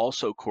 and this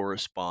also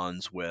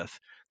corresponds with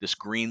this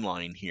green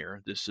line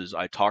here. This is,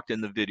 I talked in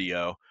the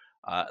video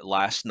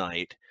last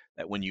night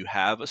that when you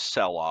have a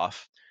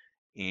sell-off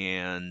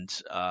and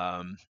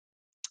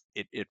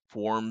it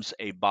forms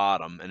a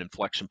bottom, an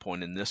inflection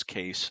point, in this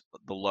case,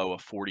 the low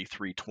of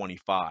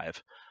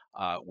 43.25.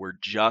 We're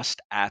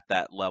just at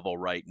that level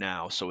right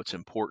now, so it's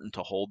important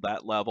to hold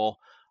that level.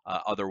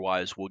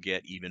 Otherwise, we'll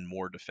get even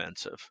more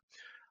defensive.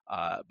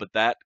 But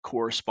that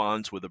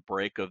corresponds with a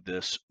break of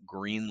this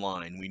green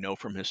line. We know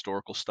from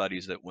historical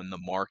studies that when the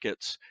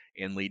markets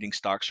and leading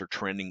stocks are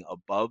trending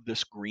above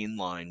this green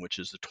line, which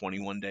is the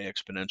 21-day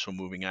exponential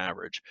moving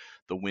average,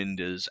 the wind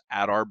is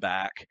at our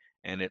back,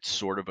 and it's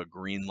sort of a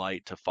green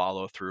light to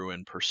follow through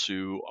and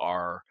pursue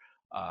our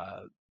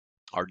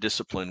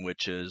discipline,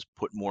 which is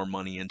put more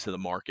money into the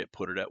market,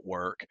 put it at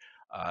work,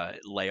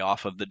 lay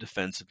off of the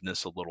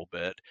defensiveness a little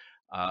bit.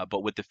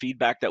 But with the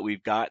feedback that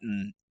we've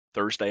gotten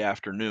Thursday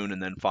afternoon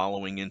and then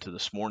following into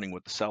this morning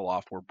with the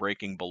sell-off, we're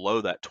breaking below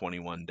that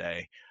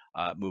 21-day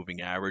moving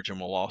average, and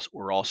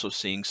we're also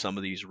seeing some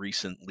of these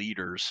recent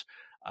leaders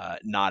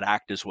not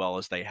act as well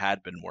as they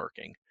had been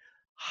working.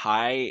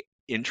 High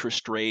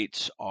interest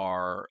rates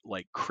are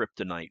like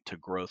kryptonite to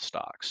growth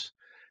stocks.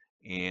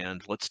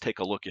 And let's take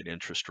a look at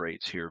interest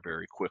rates here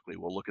very quickly.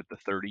 We'll look at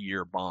the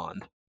 30-year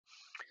bond.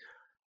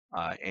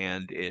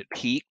 And it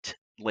peaked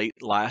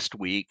late last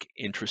week.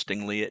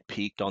 Interestingly, it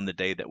peaked on the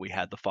day that we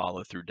had the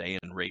follow-through day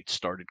and rates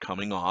started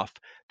coming off.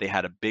 They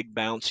had a big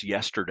bounce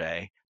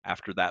yesterday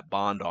after that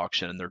bond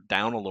auction, and they're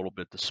down a little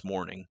bit this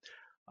morning.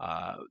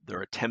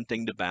 They're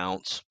attempting to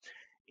bounce,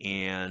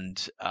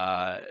 and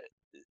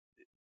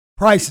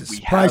Prices.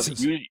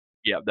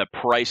 The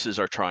prices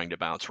are trying to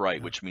bounce,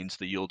 right, which means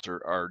the yields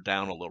are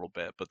down a little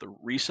bit. But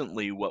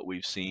recently what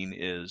we've seen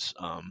is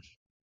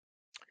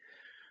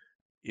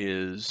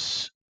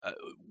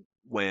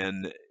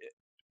when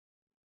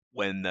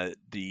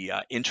the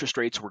interest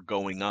rates were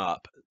going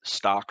up,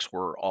 stocks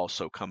were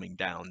also coming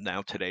down.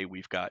 Now today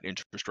we've got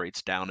interest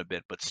rates down a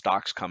bit, but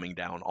stocks coming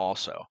down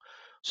also.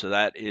 So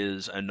that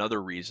is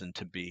another reason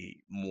to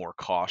be more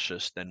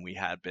cautious than we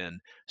had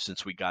been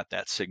since we got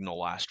that signal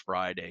last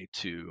Friday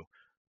to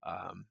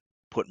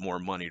put more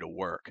money to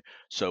work.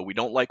 So we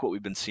don't like what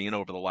we've been seeing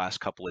over the last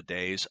couple of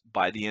days.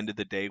 By the end of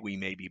the day, we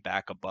may be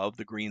back above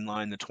the green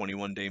line, the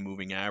 21-day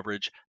moving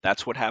average.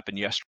 That's what happened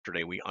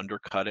yesterday. We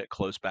undercut it,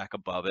 closed back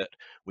above it.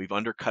 We've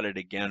undercut it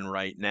again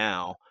right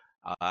now,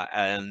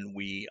 and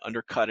we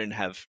undercut and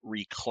have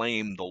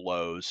reclaimed the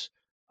lows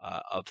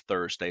of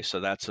Thursday.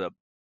 So that's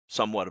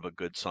somewhat of a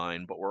good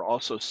sign. But we're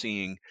also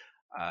seeing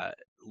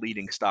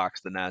leading stocks,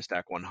 the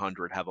NASDAQ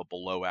 100, have a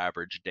below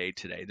average day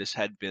today. This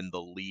had been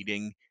the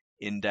leading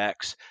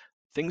index.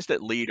 Things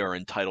that lead are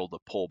entitled to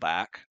pull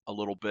back a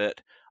little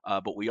bit,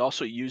 but we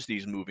also use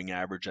these moving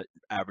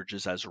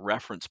averages as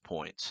reference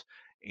points.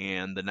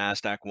 And the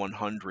NASDAQ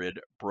 100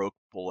 broke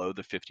below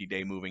the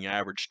 50-day moving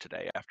average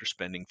today after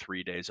spending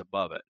 3 days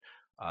above it.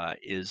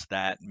 Does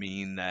that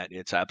mean that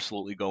it's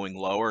absolutely going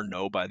lower?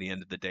 No, by the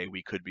end of the day,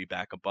 we could be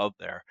back above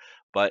there.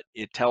 But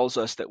it tells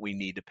us that we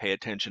need to pay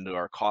attention to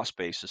our cost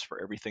basis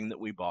for everything that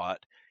we bought.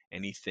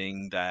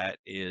 Anything that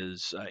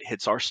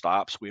hits our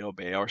stops, we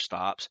obey our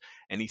stops.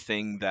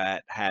 Anything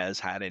that has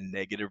had a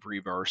negative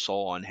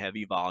reversal on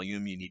heavy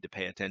volume, you need to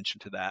pay attention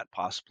to that,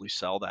 possibly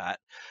sell that.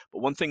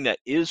 But one thing that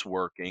is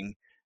working,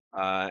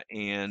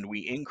 and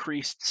we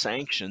increased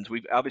sanctions.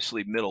 We've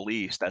obviously Middle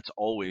East, that's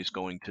always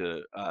going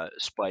to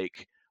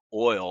spike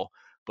oil.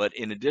 But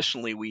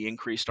additionally, we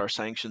increased our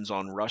sanctions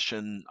on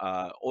Russian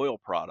oil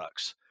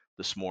products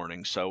this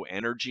morning. So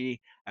energy,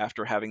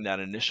 after having that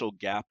initial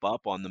gap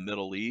up on the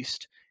Middle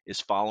East, is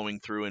following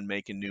through and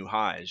making new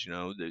highs. You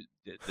know, the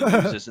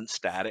news isn't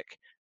static,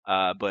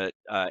 but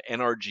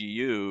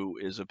NRGU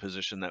is a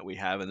position that we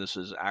have, and this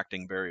is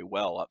acting very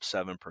well, up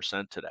 7%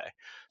 today.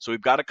 So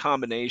we've got a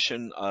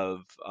combination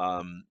of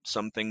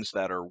some things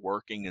that are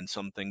working and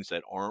some things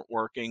that aren't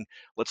working.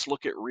 Let's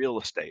look at real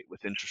estate.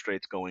 With interest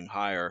rates going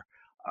higher,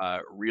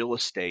 real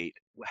estate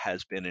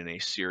has been in a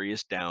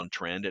serious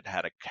downtrend. It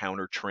had a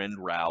counter trend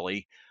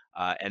rally,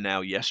 and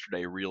now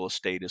yesterday real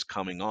estate is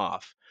coming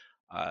off.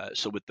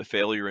 So with the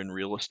failure in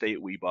real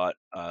estate, we bought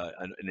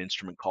an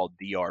instrument called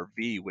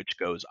DRV, which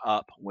goes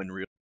up when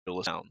real estate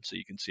is down. So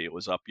you can see it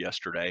was up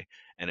yesterday,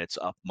 and it's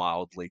up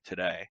mildly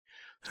today.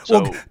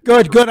 So well,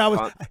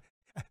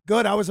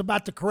 good. I was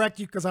about to correct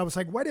you because I was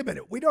like, wait a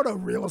minute, we don't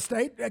own real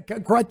estate.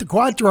 Quite the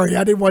contrary.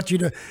 I didn't want you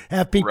to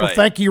have people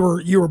think you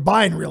were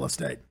buying real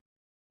estate.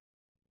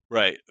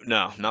 Right.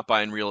 No, not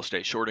buying real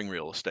estate, shorting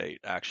real estate,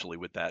 actually,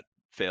 with that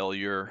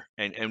failure.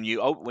 And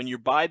when you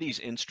buy these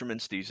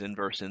instruments, these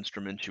inverse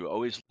instruments, you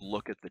always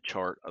look at the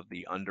chart of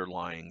the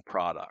underlying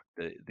product.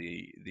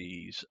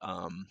 These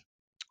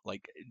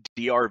like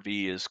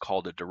DRV is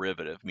called a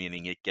derivative,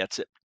 meaning it gets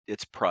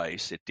its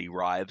price, it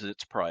derives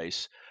its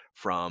price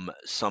from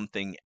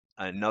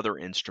another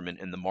instrument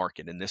in the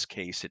market. In this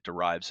case, it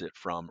derives it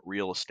from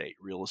real estate.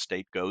 Real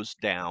estate goes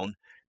down,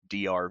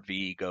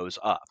 DRV goes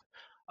up.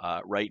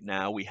 Right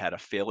now, we had a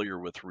failure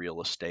with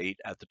real estate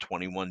at the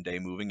 21-day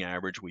moving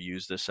average. We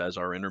use this as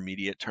our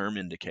intermediate term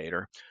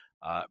indicator.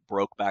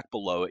 Broke back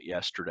below it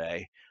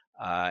yesterday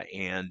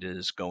and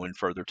is going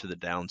further to the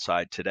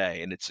downside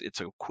today. And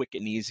it's a quick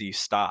and easy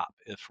stop.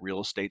 If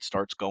real estate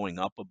starts going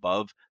up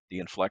above the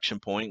inflection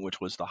point, which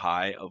was the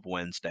high of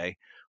Wednesday,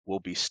 we'll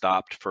be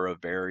stopped for a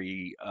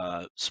very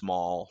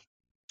small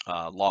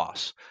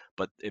loss.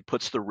 But it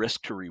puts the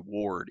risk to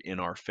reward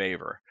in our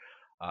favor.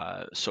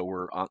 So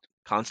we're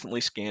constantly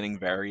scanning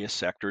various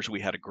sectors. We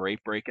had a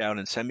great breakout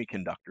in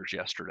semiconductors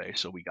yesterday.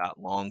 So we got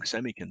long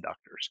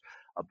semiconductors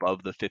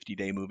above the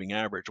 50-day moving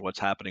average. What's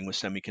happening with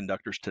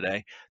semiconductors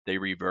today? They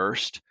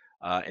reversed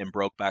and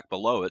broke back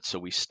below it. So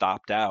we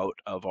stopped out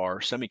of our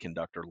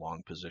semiconductor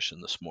long position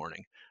this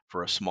morning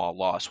for a small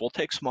loss. We'll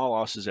take small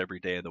losses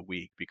every day of the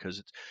week because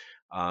it's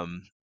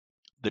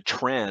the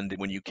trend.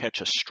 When you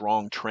catch a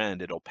strong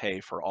trend, it'll pay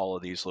for all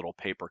of these little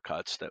paper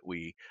cuts that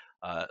we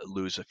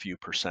lose a few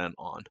percent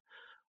on.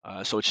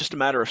 So it's just a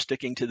matter of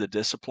sticking to the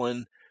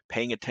discipline,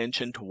 paying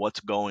attention to what's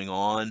going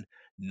on,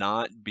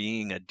 not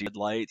being a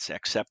deadlights,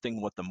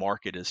 accepting what the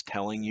market is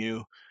telling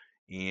you,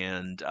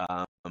 and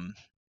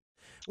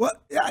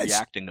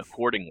reacting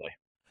accordingly.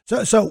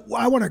 So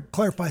I want to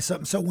clarify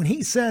something. So when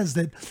he says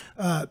that,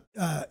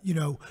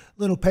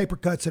 little paper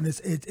cuts and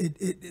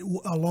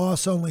a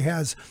loss only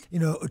has,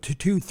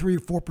 2, 3, or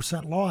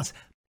 4% loss,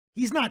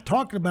 he's not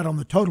talking about on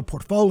the total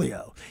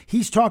portfolio.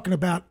 He's talking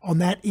about on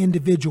that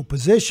individual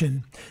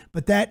position,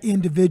 but that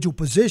individual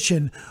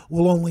position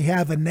will only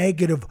have a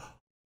negative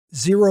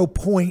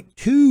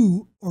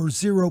 0.2 or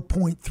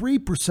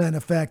 0.3%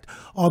 effect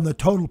on the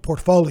total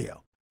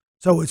portfolio.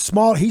 So it's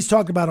small. He's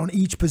talking about on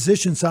each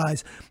position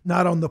size,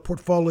 not on the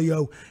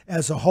portfolio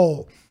as a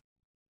whole.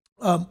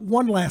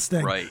 One last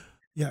thing. Right.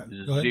 Yeah.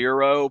 Go ahead.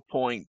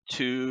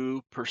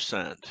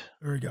 0.2%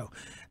 There we go.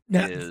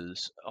 Now,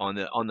 is on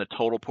the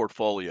total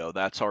portfolio.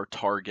 That's our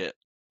target.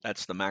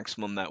 That's the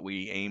maximum that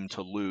we aim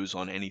to lose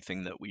on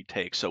anything that we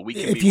take. So we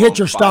can if be you hit wrong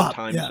your 5 stop,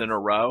 times yeah. in a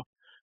row.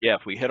 Yeah,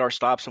 if we hit our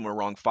stops and we're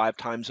wrong 5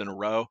 times in a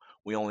row,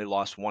 we only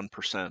lost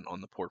 1%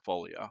 on the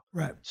portfolio.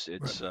 Right.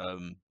 It's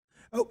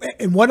Oh,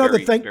 and one other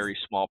very, thing, very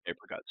small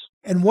paper cuts.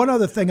 and one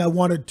other thing I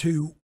wanted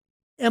to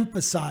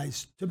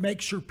emphasize to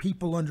make sure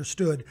people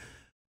understood.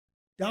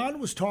 Don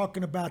was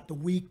talking about the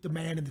weak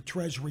demand in the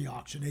Treasury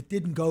auction. It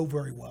didn't go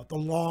very well, the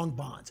long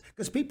bonds.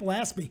 Because people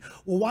ask me,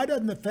 well, why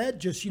doesn't the Fed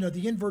just,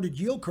 the inverted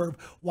yield curve,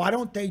 why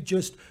don't they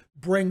just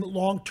bring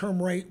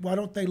long-term rate, why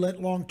don't they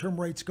let long-term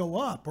rates go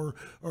up? Or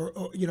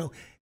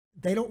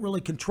they don't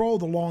really control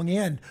the long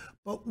end.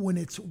 But when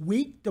it's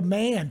weak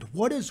demand,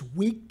 what does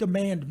weak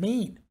demand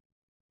mean?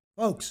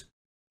 Folks,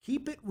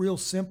 keep it real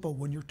simple.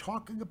 When you're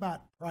talking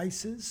about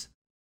prices,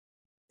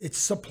 it's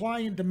supply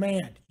and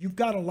demand. You've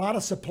got a lot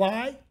of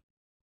supply,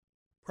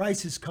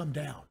 prices come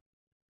down.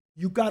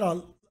 You've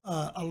got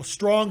a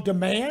strong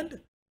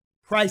demand,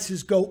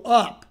 prices go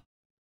up.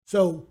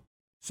 So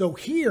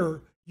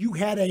here you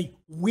had a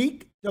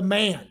weak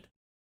demand,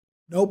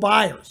 no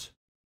buyers.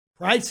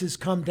 Prices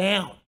come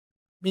down,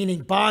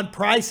 meaning bond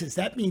prices.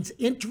 That means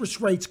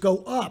interest rates go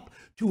up.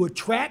 To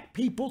attract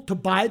people to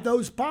buy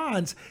those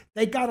bonds,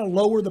 they got to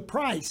lower the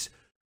price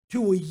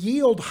to a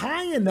yield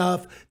high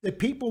enough that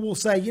people will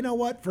say, you know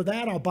what, for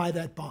that, I'll buy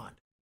that bond.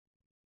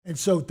 And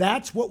so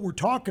that's what we're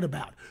talking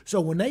about.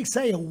 So when they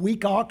say a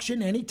weak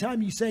auction,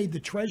 anytime you say the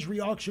Treasury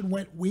auction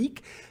went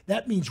weak,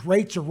 that means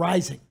rates are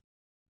rising.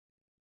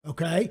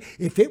 Okay?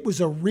 If it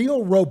was a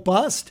real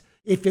robust,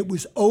 if it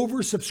was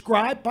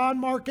oversubscribed bond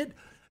market,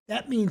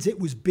 that means it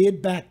was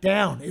bid back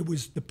down.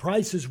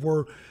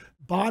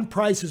 Bond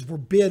prices were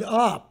bid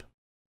up.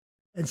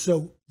 And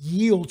so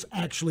yields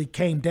actually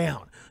came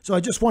down. So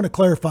I just want to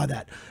clarify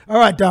that. All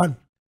right, Don.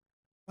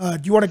 Do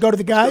you want to go to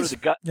the guys?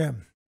 Yeah.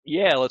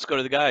 Yeah, let's go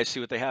to the guys, see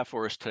what they have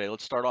for us today.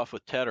 Let's start off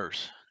with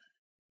Tedders.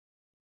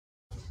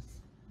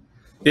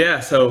 Yeah,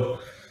 so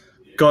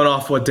going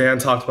off what Dan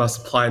talked about,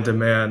 supply and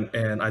demand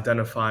and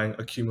identifying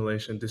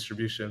accumulation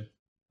distribution,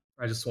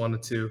 I just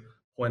wanted to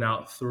point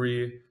out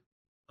 3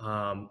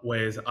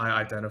 ways I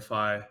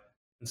identify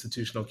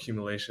institutional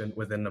accumulation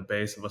within the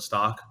base of a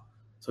stock.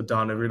 So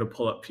Don, if we were to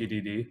pull up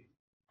PDD.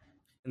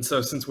 And so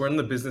since we're in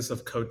the business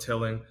of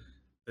coattailing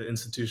the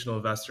institutional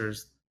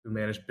investors who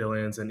manage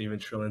billions and even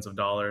trillions of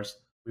dollars,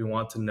 we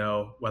want to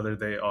know whether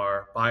they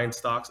are buying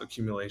stocks,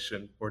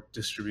 accumulation, or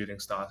distributing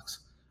stocks,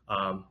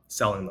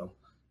 selling them.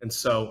 And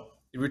so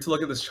if we were to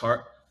look at this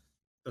chart,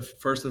 the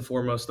first and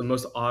foremost, the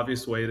most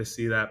obvious way to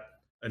see that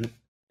an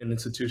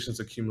institution's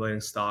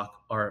accumulating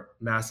stock are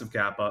massive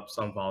gap ups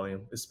on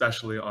volume,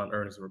 especially on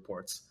earnings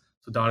reports.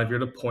 So Don, if you're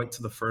to point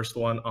to the first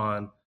one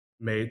on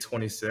May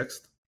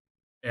 26th,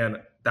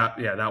 and that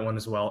one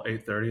as well,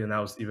 8:30, and that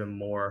was even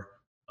more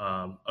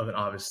of an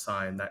obvious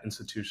sign that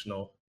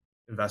institutional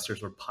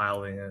investors were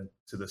piling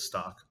into the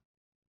stock.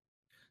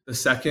 The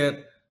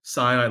second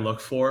sign I look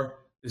for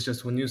is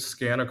just when you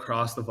scan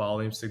across the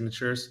volume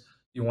signatures,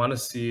 you want to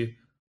see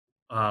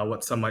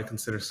what some might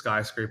consider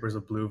skyscrapers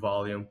of blue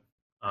volume.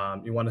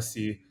 You want to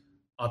see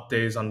up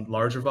days on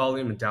larger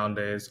volume and down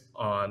days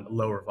on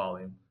lower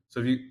volume. So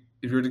if you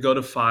were to go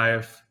to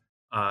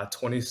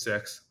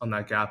 5/26 on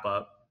that gap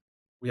up,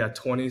 we had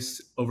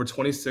over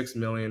 26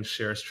 million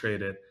shares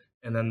traded,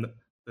 and then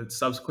the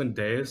subsequent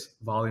days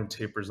volume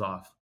tapers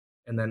off.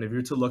 And then if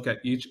you're to look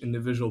at each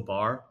individual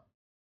bar,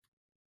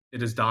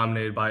 it is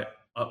dominated by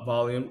up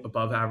volume,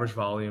 above average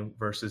volume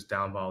versus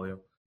down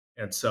volume.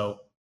 And so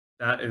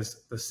that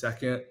is the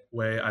second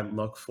way I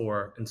look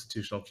for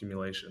institutional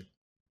accumulation.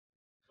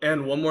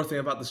 And one more thing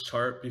about this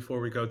chart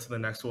before we go to the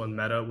next one,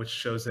 Meta, which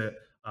shows it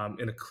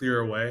in a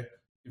clearer way.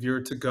 If you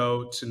were to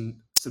go to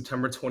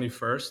September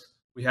 21st,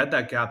 we had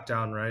that gap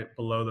down right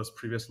below those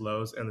previous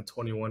lows and the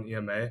 21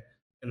 EMA.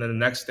 And then the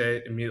next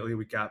day, immediately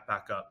we gap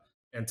back up.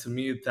 And to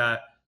me,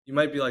 that you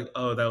might be like,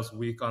 oh, that was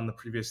weak on the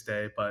previous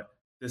day, but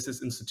this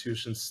is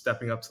institutions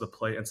stepping up to the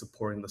plate and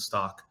supporting the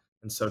stock.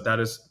 And so that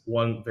is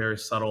one very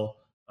subtle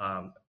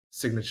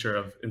signature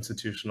of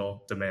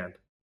institutional demand.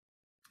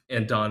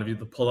 And Don, if you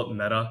pull up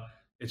Meta,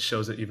 it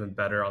shows it even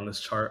better on this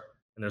chart.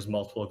 And there's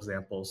multiple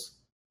examples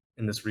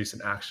in this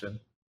recent action.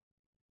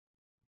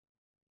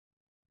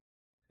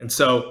 And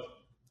so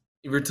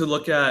if we were to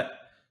look at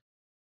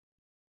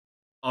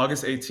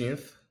August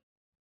 18th,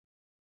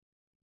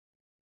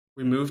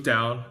 we moved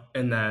down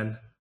and then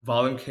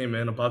volume came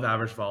in above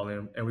average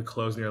volume and we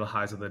closed near the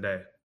highs of the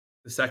day.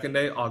 The second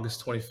day,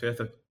 August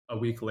 25th, a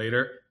week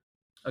later,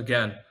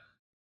 again,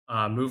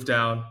 moved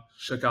down,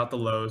 shook out the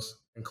lows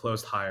and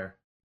closed higher.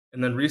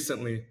 And then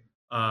recently,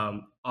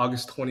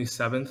 August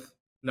 27th,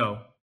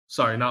 no,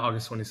 sorry, not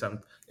August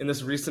 27th. In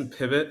this recent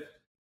pivot,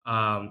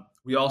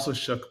 we also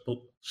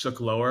shook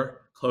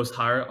lower, closed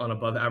higher on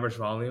above average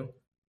volume.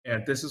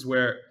 And this is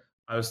where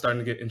I was starting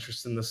to get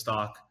interested in the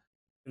stock.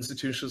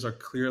 Institutions are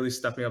clearly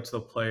stepping up to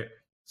the plate,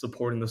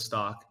 supporting the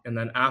stock. And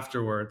then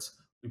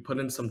afterwards, we put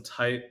in some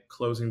tight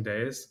closing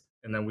days,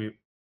 and then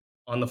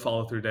on the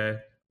follow through day,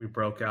 we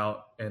broke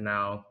out, and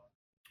now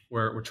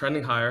we're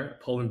trending higher,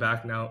 pulling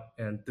back now,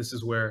 and this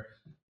is where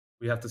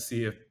we have to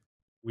see if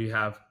we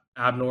have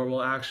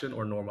abnormal action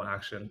or normal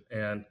action,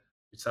 and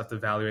we just have to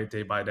evaluate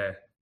day by day.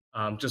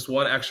 Just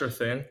one extra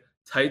thing: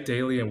 tight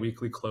daily and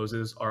weekly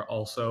closes are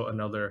also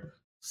another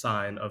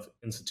sign of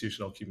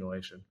institutional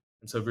accumulation.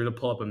 And so if you're to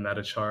pull up a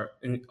meta chart,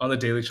 on the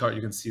daily chart,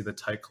 you can see the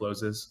tight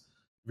closes.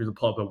 If you're to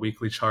pull up a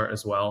weekly chart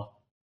as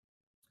well,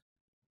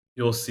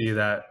 you'll see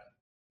that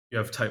you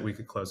have tight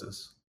weekly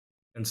closes.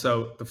 And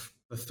so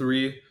the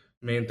three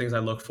main things I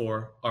look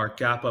for are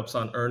gap ups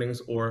on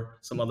earnings or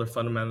some other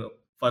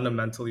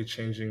fundamentally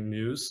changing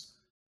news,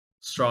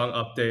 strong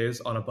up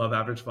days on above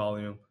average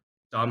volume,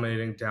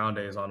 dominating down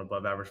days on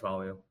above average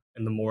volume,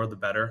 and the more the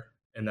better.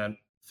 And then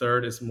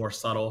third is more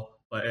subtle,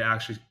 but it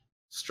actually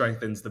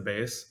strengthens the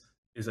base,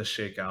 is a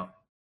shakeout.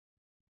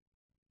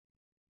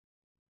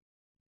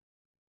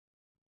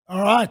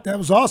 All right, that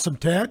was awesome,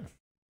 Ted.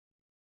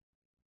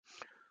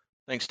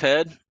 Thanks,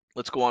 Ted.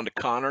 Let's go on to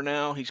Connor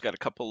now. He's got a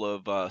couple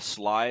of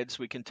slides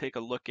we can take a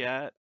look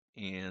at,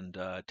 and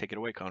take it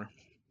away, Connor.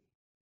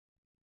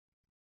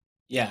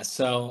 Yeah,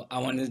 so I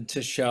wanted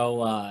to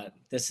show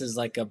this is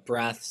like a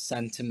breadth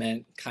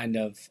sentiment kind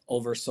of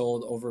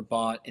oversold,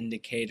 overbought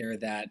indicator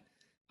that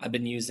I've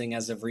been using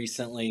as of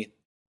recently,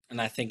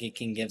 and I think it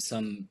can give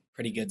some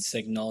pretty good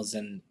signals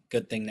and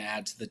good thing to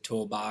add to the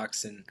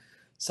toolbox and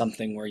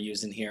something we're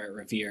using here at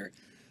Revere.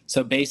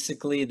 So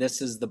basically,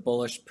 this is the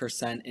bullish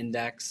percent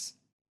index.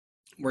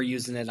 We're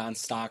using it on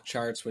Stock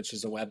Charts, which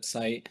is a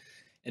website.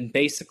 And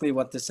basically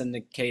what this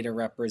indicator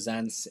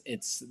represents,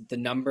 it's the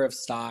number of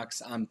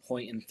stocks on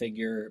point and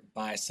figure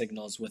buy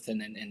signals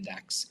within an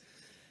index.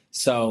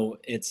 So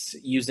it's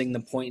using the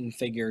point and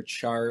figure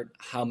chart,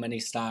 how many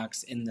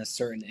stocks in the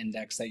certain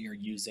index that you're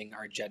using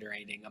are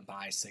generating a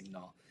buy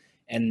signal.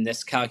 And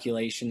this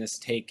calculation is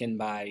taken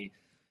by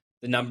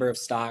the number of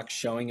stocks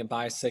showing a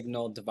buy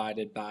signal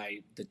divided by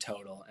the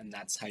total, and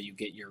that's how you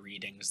get your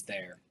readings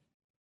there.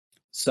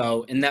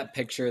 So in that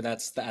picture,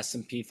 that's the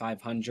S&P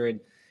 500.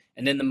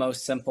 And in the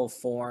most simple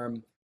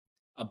form,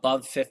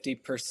 above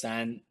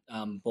 50%,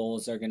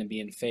 bulls are going to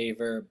be in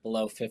favor.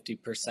 Below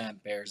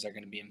 50%, bears are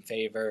going to be in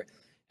favor.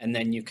 And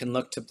then you can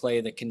look to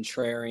play the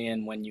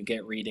contrarian when you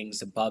get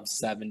readings above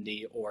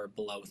 70 or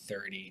below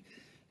 30.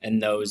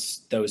 And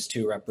those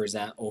two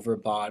represent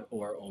overbought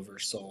or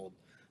oversold.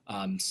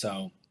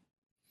 So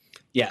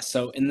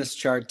in this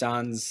chart,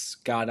 Don's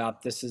got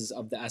up, this is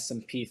of the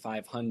S&P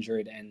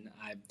 500, and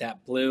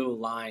that blue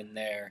line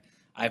there,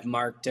 I've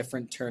marked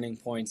different turning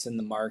points in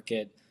the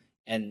market,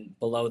 and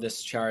below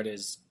this chart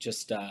is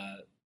just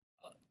the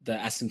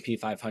S&P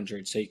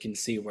 500, so you can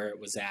see where it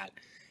was at.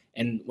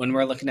 And when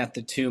we're looking at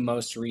the two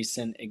most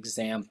recent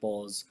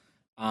examples,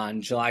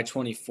 on July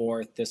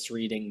 24th, this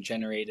reading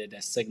generated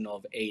a signal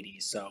of 80,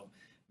 so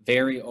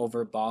very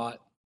overbought,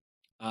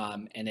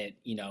 and it,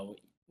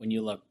 when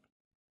you look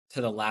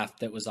to the left,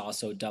 that was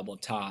also double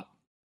top,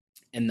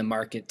 and the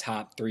market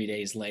topped 3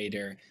 days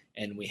later,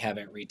 and we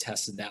haven't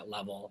retested that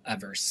level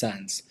ever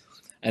since.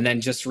 And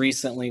then just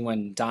recently,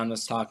 when Don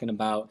was talking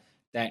about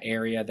that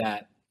area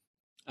that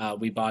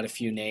we bought a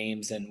few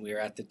names and we were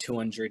at the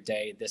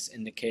 200-day, this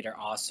indicator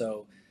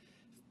also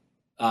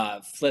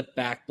flipped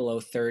back below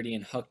 30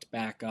 and hooked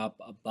back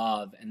up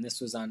above, and this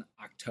was on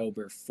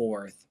October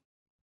 4th,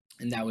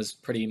 and that was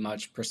pretty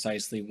much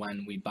precisely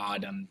when we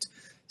bottomed.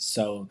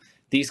 So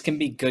these can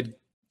be good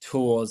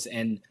tools,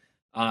 and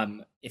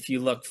if you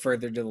look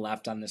further to the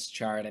left on this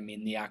chart, I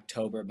mean, the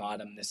October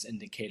bottom, this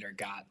indicator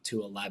got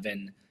to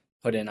 11,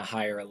 put in a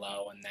higher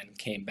low, and then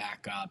came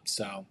back up.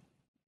 So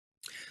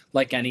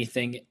like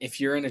anything, if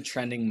you're in a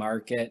trending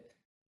market,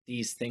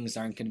 these things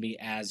aren't going to be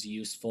as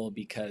useful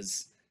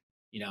because,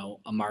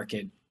 a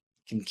market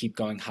can keep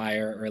going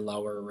higher or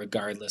lower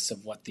regardless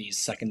of what these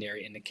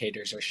secondary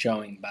indicators are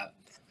showing. But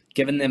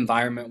given the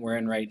environment we're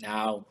in right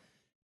now,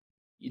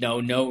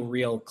 no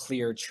real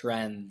clear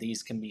trend,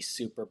 these can be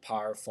super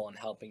powerful in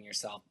helping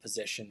yourself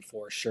position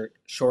for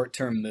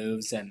short-term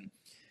moves and,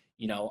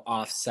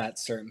 offset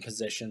certain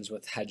positions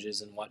with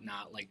hedges and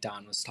whatnot, like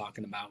Don was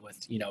talking about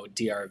with,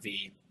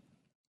 DRV.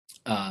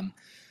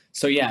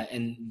 So yeah,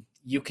 and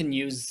you can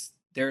use,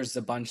 there's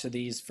a bunch of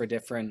these for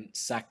different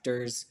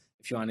sectors.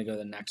 If you want to go to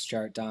the next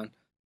chart, Don.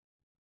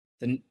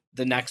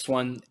 The next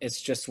one,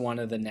 it's just one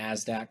of the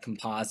NASDAQ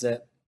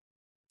composite,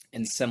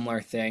 and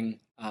similar thing.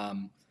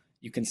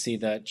 You can see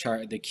the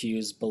chart, the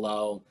cues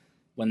below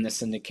when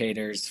this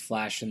indicator's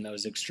flashing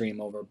those extreme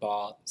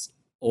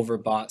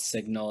overbought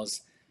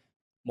signals.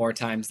 More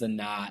times than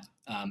not,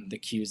 the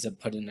cues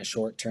have put in a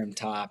short-term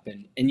top,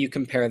 and you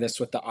compare this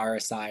with the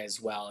RSI as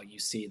well. You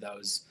see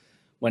those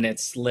when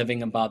it's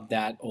living above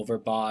that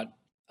overbought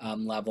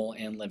level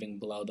and living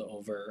below the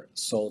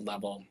oversold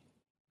level.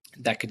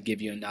 That could give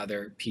you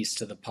another piece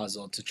to the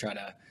puzzle to try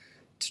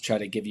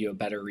to give you a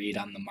better read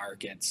on the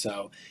market.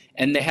 So,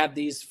 and they have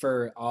these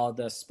for all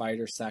the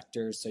spider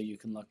sectors, so you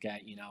can look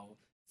at,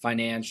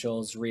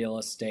 financials, real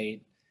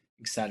estate,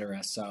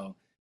 etc. So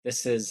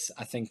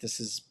I think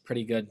this is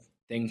pretty good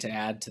thing to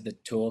add to the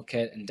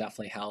toolkit and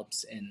definitely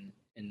helps in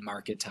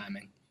market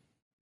timing.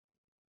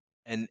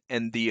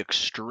 And the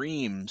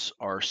extremes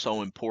are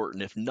so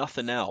important. If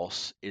nothing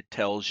else, it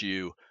tells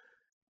you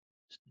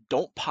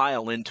don't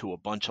pile into a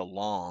bunch of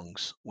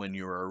longs when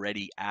you're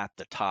already at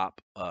the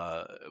top,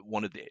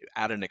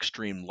 at an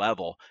extreme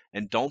level,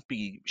 and don't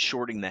be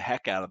shorting the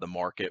heck out of the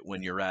market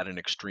when you're at an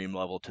extreme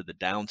level to the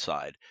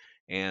downside.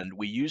 And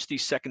we use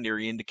these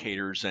secondary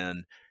indicators,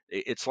 and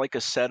it's like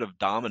a set of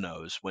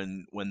dominoes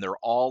when they're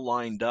all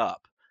lined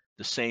up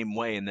the same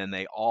way, and then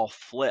they all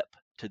flip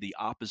to the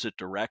opposite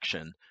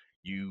direction.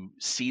 You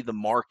see the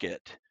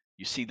market.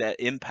 You see that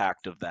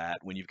impact of that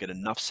when you've got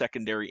enough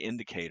secondary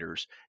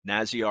indicators.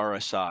 NASI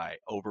RSI,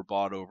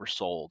 overbought,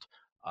 oversold,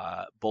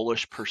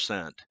 bullish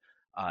percent,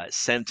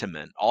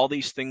 sentiment, all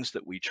these things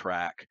that we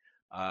track.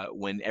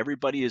 When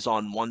everybody is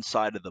on one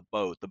side of the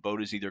boat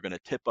is either going to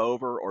tip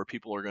over or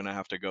people are going to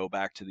have to go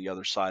back to the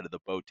other side of the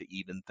boat to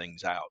even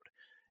things out.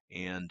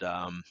 And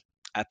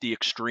at the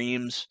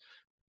extremes,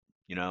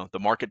 the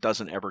market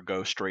doesn't ever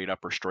go straight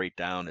up or straight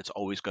down. It's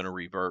always going to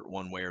revert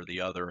one way or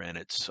the other, and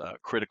it's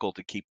critical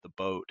to keep the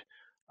boat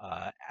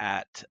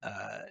at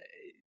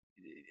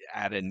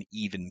an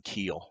even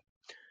keel.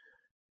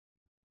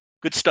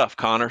 Good stuff,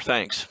 Connor.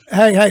 Thanks.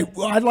 Hey,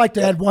 well, I'd like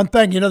to add one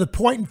thing. The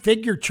point and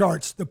figure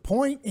charts. The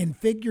point and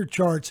figure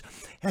charts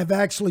have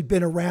actually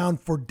been around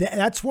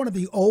that's one of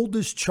the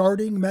oldest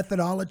charting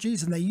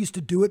methodologies, and they used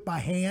to do it by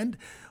hand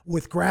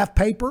with graph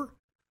paper.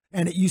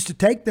 And it used to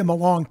take them a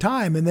long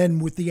time. And then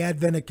with the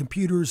advent of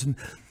computers and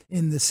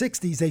in the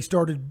 60s, they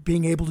started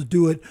being able to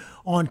do it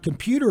on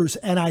computers.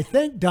 And I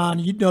think, Don,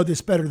 you'd know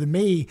this better than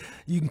me.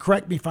 You can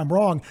correct me if I'm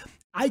wrong.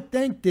 I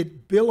think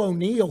that Bill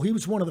O'Neill, he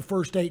was one of the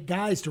first 8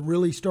 guys to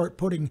really start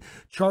putting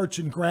charts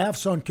and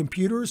graphs on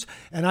computers.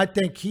 And I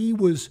think he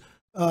was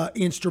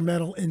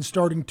instrumental in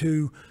starting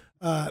to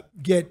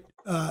get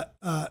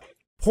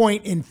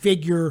point and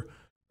figure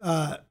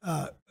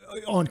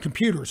on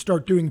computers,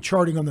 start doing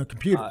charting on the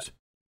computers.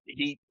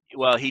 He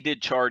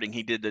did charting.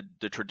 He did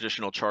the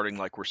traditional charting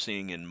like we're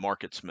seeing in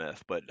MarketSmith,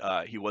 but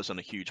he wasn't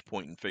a huge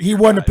point and figure. He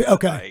wasn't guy,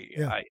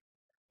 okay.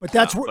 But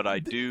that's what. But I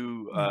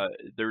do.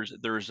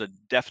 There's a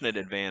definite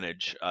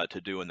advantage to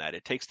doing that.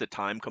 It takes the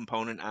time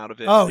component out of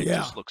it. Oh, it yeah.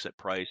 just looks at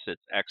price, at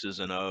X's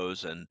and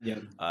O's, and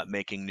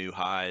making new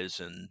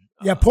highs and.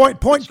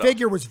 Point and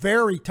figure was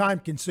very time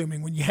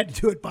consuming when you had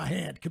to do it by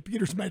hand.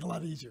 Computers made it a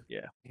lot easier.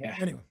 Yeah.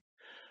 Anyway.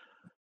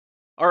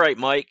 All right,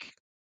 Mike.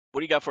 What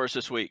do you got for us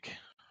this week?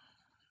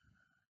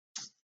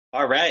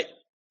 All right.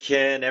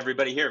 Can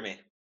everybody hear me?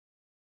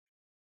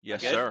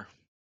 Yes, Good? sir.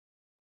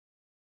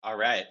 All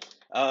right.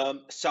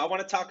 So I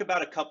want to talk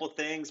about a couple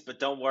things, but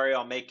don't worry,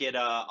 I'll make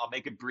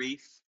it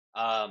brief.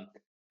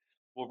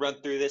 We'll run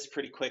through this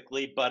pretty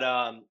quickly, but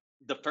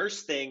the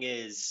first thing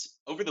is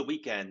over the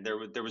weekend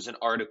there was an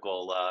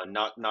article.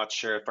 Not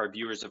sure if our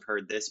viewers have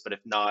heard this, but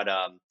if not,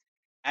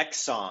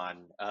 Exxon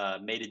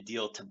made a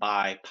deal to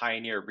buy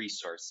Pioneer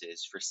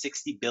Resources for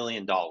 $60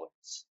 billion,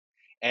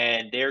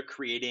 and they're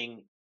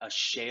creating a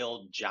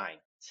shale giant.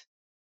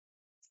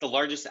 It's the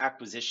largest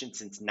acquisition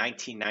since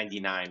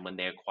 1999 when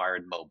they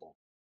acquired Mobil.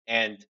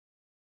 And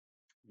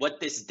what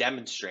this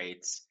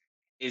demonstrates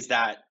is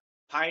that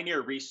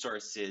Pioneer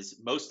Resources,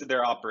 most of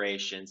their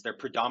operations, they're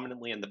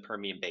predominantly in the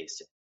Permian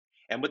Basin.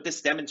 And what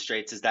this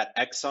demonstrates is that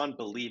Exxon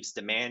believes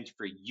demand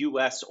for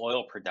U.S.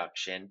 oil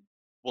production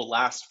will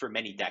last for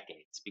many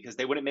decades, because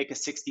they wouldn't make a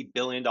 $60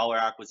 billion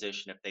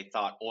acquisition if they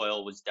thought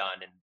oil was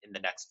done in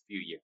the next few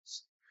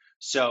years.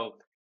 So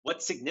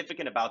what's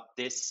significant about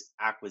this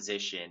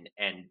acquisition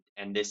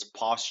and this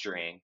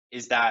posturing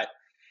is that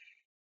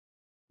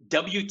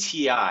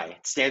WTI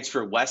stands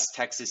for West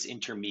Texas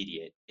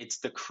Intermediate. It's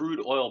the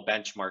crude oil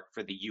benchmark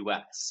for the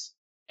US.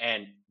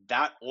 And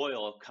that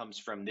oil comes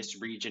from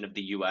this region of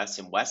the US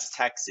in West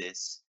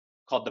Texas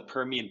called the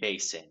Permian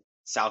Basin,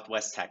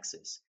 Southwest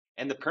Texas.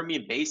 And the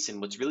Permian Basin,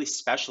 what's really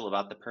special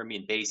about the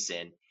Permian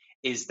Basin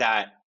is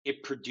that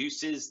it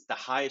produces the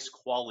highest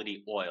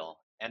quality oil.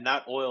 And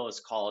that oil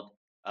is called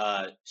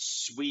light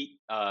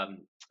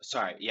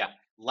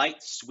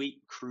sweet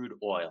crude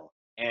oil.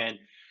 And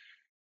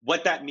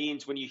what that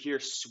means when you hear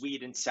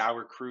sweet and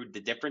sour crude,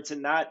 the difference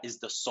in that is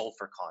the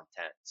sulfur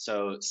content.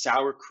 So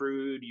sour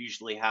crude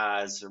usually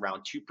has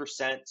around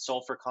 2%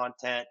 sulfur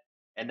content,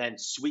 and then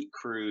sweet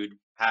crude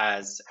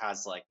has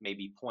like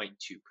maybe 0.2%.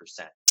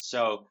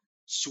 So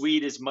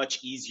sweet is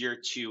much easier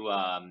to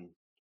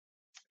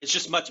it's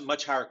just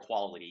much higher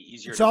quality,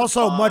 easier. It's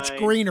also define, much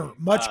greener.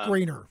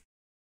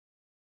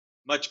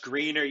 Much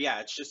greener. Yeah,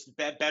 it's just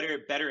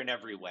better in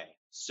every way.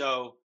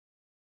 So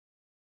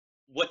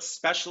what's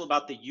special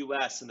about the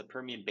US and the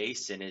Permian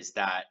Basin is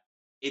that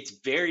it's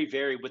very,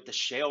 very, with the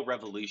shale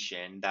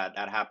revolution that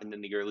happened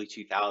in the early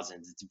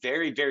 2000s, it's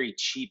very, very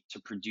cheap to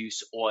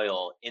produce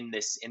oil in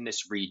this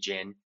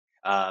region.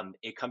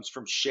 It comes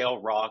from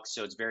shale rock,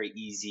 so it's very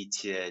easy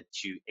to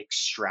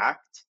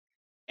extract.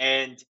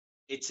 And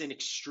it's an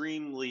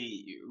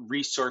extremely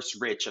resource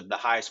rich of the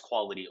highest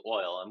quality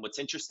oil. And what's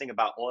interesting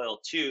about oil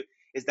too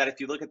is that if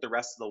you look at the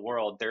rest of the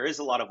world, there is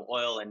a lot of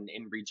oil in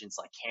regions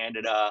like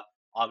Canada,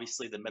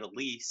 obviously the Middle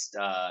East,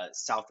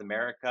 South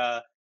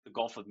America, the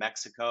Gulf of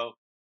Mexico.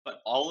 But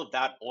all of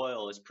that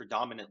oil is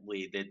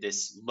predominantly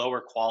this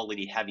lower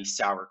quality, heavy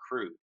sour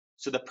crude.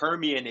 So the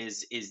Permian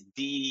is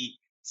the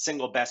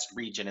single best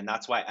region, and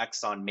that's why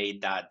Exxon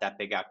made that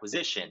big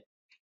acquisition.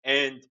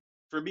 And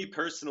for me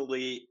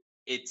personally,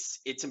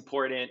 it's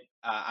important.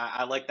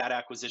 I like that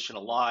acquisition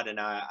a lot, and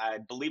I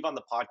believe on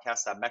the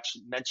podcast I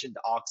mentioned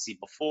Oxy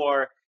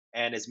before.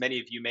 And as many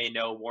of you may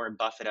know, Warren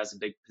Buffett has a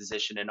big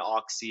position in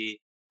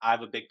Oxy. I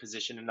have a big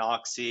position in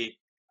Oxy.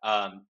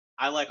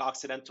 I like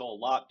Occidental a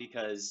lot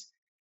because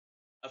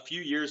a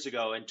few years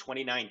ago in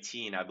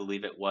 2019, I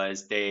believe it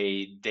was,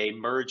 they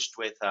merged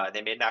with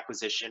they made an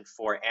acquisition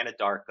for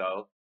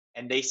Anadarko,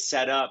 and they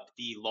set up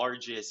the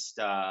largest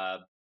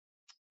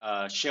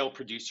shale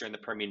producer in the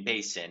Permian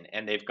Basin,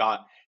 and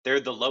they're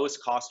the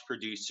lowest cost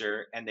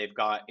producer, and they've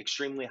got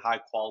extremely high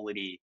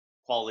quality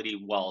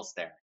wells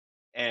there.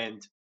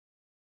 And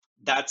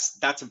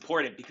that's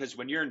important because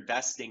when you're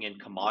investing in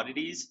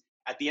commodities,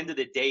 at the end of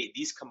the day,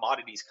 these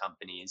commodities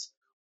companies,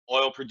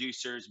 oil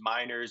producers,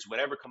 miners,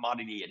 whatever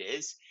commodity it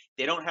is,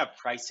 they don't have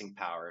pricing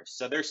power.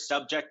 So they're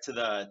subject to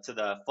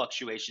the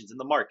fluctuations in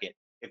the market.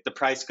 If the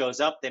price goes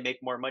up, they make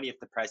more money. If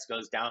the price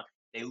goes down,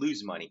 they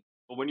lose money.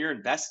 But when you're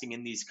investing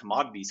in these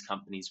commodities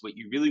companies, what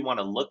you really want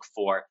to look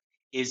for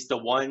is the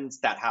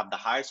ones that have the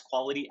highest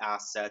quality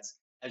assets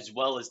as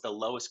well as the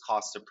lowest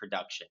cost of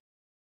production.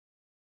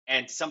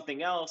 And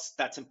something else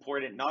that's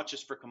important, not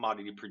just for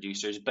commodity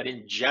producers, but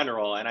in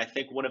general, and I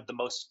think one of the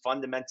most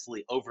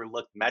fundamentally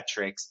overlooked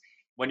metrics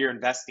when you're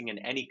investing in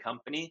any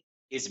company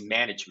is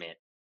management.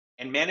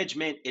 And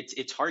management,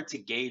 it's hard to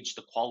gauge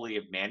the quality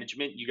of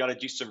management. You got to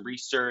do some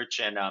research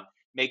and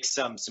make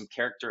some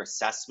character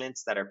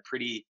assessments that are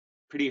pretty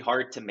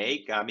hard to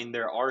make. I mean,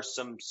 there are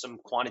some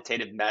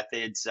quantitative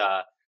methods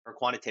or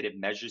quantitative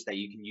measures that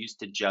you can use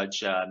to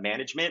judge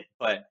management,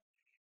 but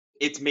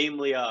it's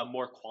mainly a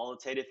more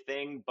qualitative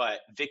thing. But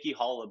Vicky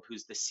Holub,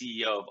 who's the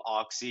CEO of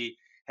Oxy,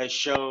 has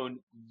shown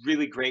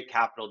really great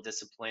capital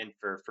discipline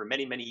for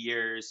many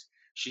years.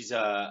 She's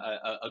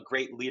a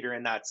great leader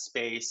in that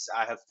space.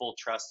 I have full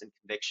trust and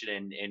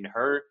conviction in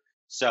her.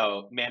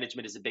 So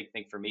management is a big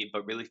thing for me,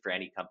 but really for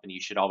any company,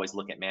 you should always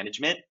look at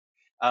management.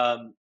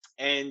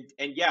 And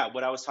yeah,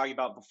 what I was talking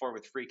about before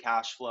with free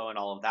cash flow and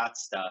all of that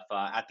stuff,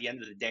 at the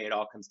end of the day, it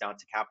all comes down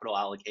to capital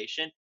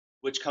allocation,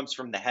 which comes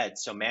from the head.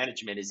 So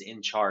management is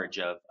in charge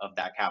of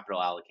that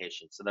capital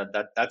allocation. So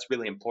that's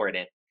really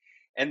important.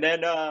 And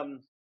then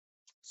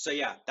so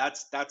yeah,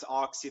 that's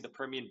Oxy, the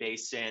Permian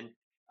Basin.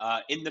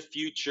 In the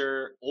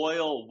future,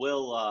 oil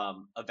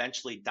will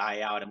eventually die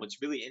out. And what's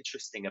really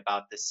interesting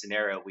about this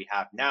scenario we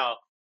have now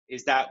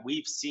is that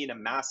we've seen a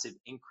massive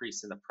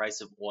increase in the price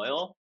of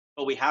oil,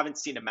 but we haven't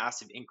seen a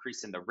massive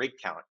increase in the rig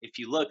count. If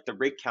you look, the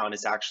rig count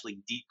is actually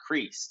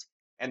decreased.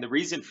 And the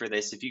reason for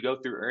this, if you go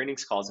through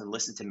earnings calls and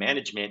listen to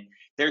management,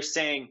 they're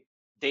saying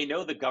they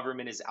know the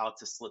government is out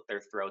to slit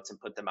their throats and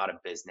put them out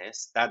of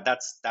business.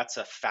 That's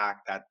a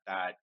fact that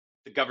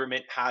the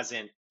government has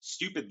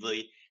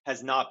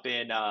not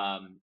been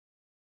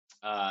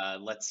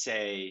let's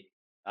say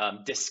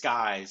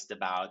disguised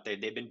about.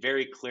 They've been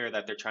very clear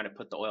that they're trying to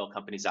put the oil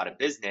companies out of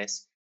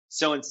business.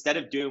 So instead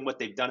of doing what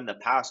they've done in the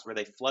past, where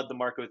they flood the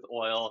market with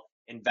oil,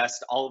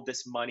 invest all of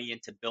this money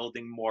into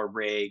building more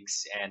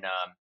rigs and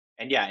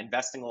yeah,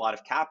 investing a lot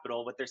of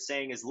capital, what they're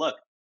saying is, look,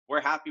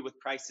 we're happy with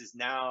prices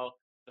now.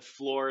 The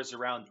floor is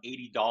around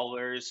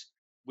 $80.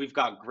 We've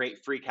got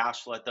great free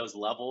cash flow at those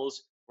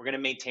levels. We're going to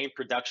maintain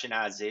production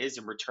as is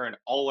and return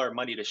all our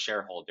money to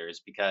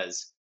shareholders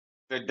because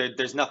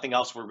there's nothing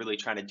else we're really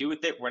trying to do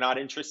with it. We're not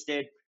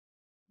interested.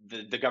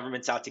 The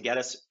government's out to get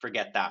us.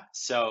 Forget that.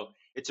 So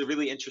it's a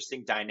really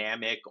interesting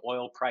dynamic.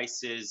 Oil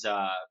prices,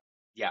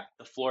 yeah,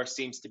 the floor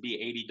seems to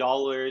be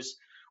 $80.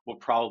 Will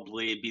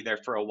probably be there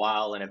for a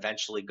while and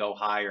eventually go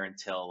higher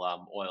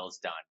until oil is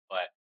done.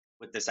 But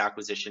with this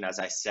acquisition, as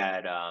I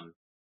said,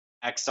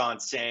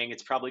 Exxon's saying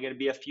it's probably going to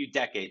be a few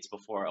decades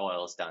before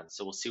oil is done.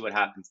 So we'll see what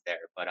happens there.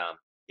 But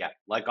yeah,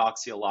 like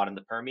Oxy a lot in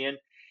the Permian.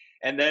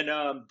 And then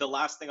the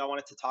last thing I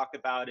wanted to talk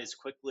about is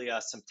quickly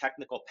some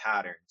technical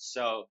patterns.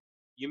 So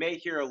you may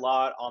hear a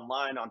lot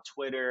online, on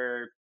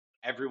Twitter,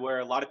 everywhere.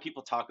 A lot of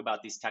people talk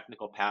about these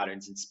technical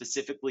patterns and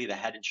specifically the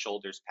head and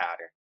shoulders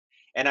pattern.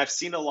 And I've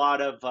seen a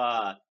lot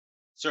of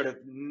sort of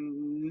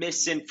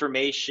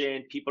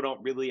misinformation. People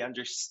don't really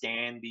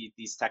understand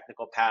these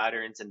technical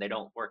patterns, and they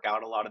don't work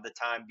out a lot of the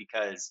time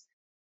because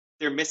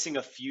they're missing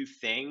a few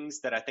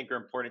things that I think are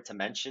important to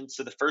mention.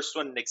 So the first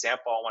one, an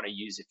example I want to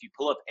use, if you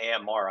pull up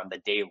AMR on the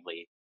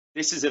daily,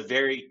 this is a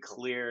very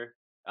clear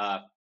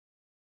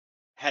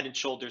head and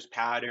shoulders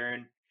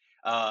pattern.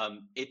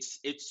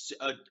 It's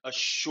a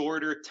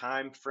shorter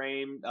time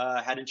frame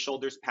head and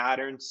shoulders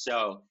pattern.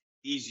 So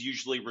these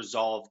usually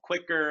resolve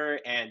quicker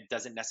and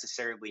doesn't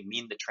necessarily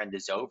mean the trend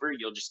is over.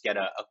 You'll just get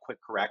a quick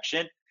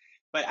correction.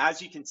 But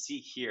as you can see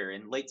here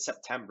in late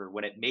September,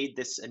 when it made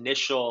this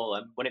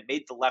initial, when it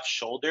made the left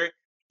shoulder,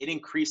 it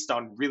increased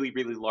on really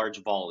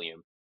large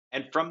volume.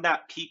 And from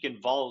that peak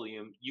in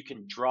volume, you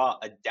can draw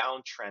a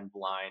downtrend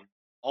line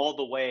all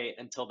the way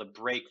until the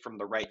break from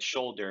the right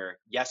shoulder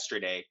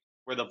yesterday,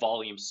 where the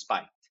volume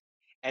spiked.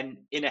 And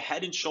in a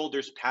head and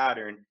shoulders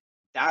pattern,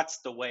 that's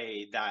the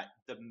way that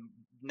the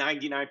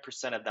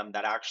 99% of them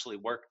that actually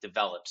work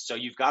develops. So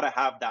you've got to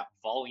have that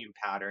volume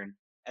pattern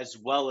as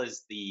well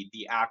as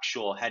the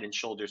actual head and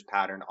shoulders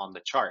pattern on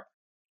the chart.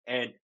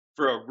 And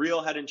for a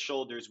real head and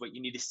shoulders, what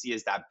you need to see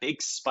is that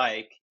big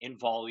spike in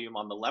volume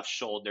on the left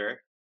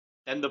shoulder.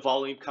 Then the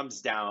volume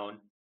comes down,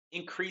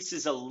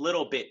 increases a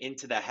little bit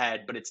into the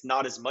head, but it's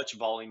not as much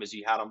volume as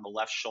you had on the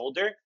left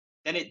shoulder.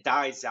 Then it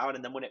dies out.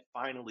 And then when it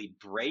finally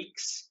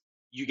breaks,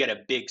 you get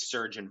a big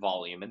surge in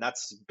volume. And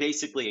that's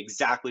basically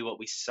exactly what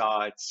we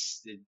saw.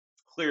 It's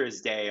clear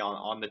as day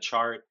on the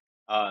chart.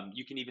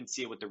 You can even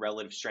see it with the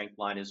relative strength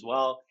line as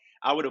well.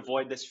 I would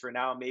avoid this for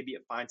now. Maybe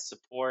it finds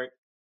support.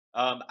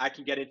 I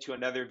can get into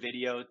another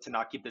video to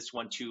not keep this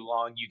one too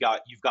long.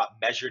 You've got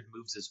measured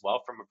moves as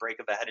well from a break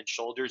of the head and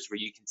shoulders, where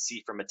you can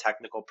see from a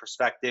technical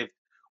perspective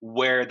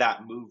where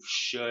that move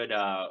should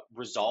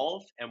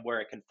resolve and where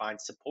it can find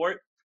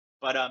support.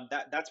 But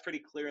that's pretty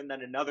clear. And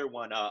then another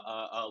one,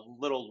 a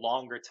little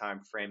longer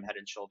time frame head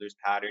and shoulders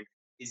pattern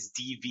is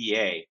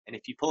DVA. And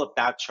if you pull up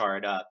that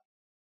chart,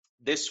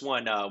 this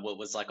one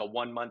was like a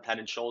 1 month head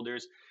and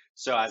shoulders.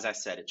 So as I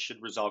said, it should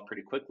resolve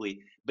pretty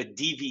quickly. But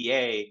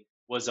DVA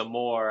was a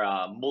more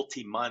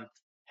multi-month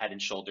head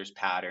and shoulders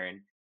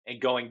pattern.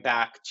 And going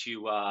back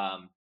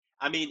to,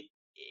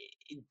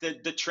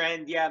 the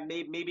trend, yeah,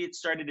 maybe it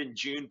started in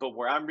June, but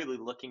where I'm really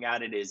looking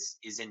at it is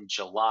in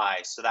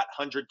July. So that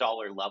 $100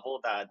 level,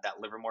 that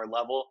Livermore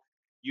level,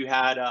 you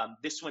had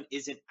this one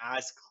isn't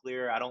as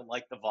clear. I don't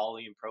like the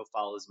volume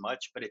profile as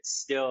much, but it's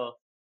still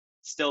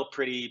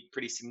pretty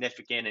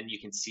significant, and you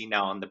can see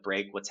now on the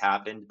break what's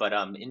happened. But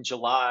in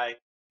July,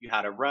 you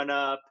had a run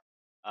up.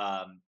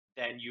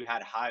 Then you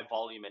had high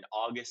volume in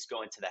August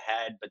going to the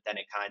head, but then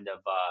it kind of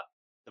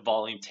the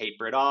volume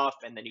tapered off,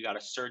 and then you got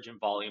a surge in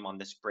volume on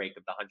this break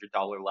of the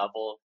 $100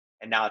 level,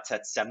 and now it's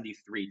at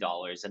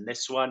 $73. And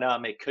this one,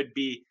 it could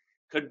be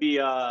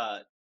a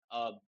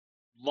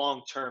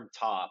long-term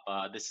top.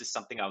 This is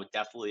something I would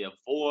definitely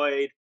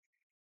avoid.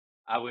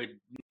 I would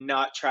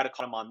not try to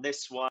call him on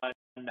this one.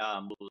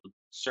 Will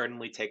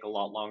certainly take a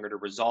lot longer to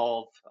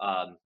resolve.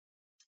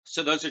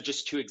 So those are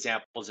just two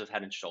examples of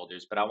head and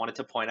shoulders, but I wanted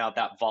to point out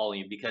that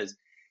volume, because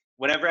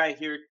whenever I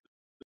hear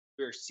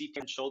or see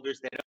head and shoulders,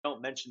 they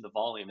don't mention the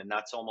volume, and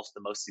that's almost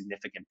the most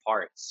significant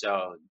part.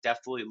 So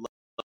definitely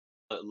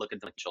look at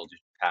the shoulders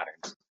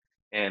patterns.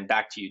 And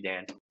back to you,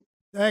 Dan.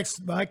 Thanks,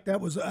 Mike. That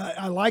was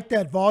I like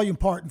that volume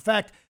part. In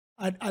fact,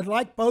 I'd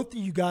like both of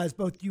you guys,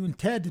 both you and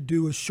Ted, to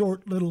do a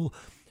short little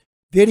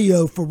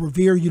video for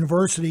Revere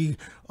University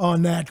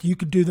on that. You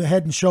could do the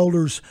head and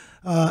shoulders,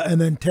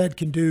 and then Ted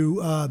can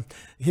do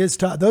his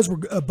top. Those were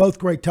both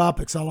great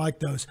topics. I like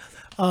those.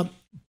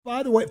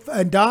 By the way,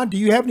 and Don, do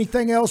you have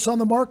anything else on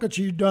the markets?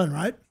 You're done,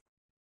 right?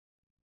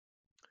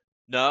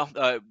 No,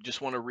 I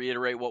just want to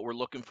reiterate what we're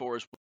looking for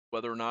is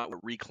whether or not we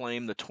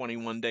reclaim the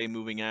 21-day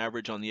moving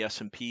average on the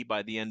S&P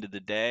by the end of the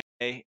day,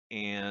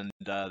 and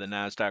the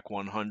NASDAQ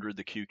 100,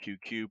 the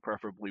QQQ.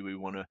 Preferably, we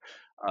want to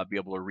be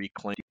able to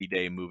reclaim the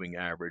day moving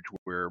average.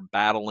 We're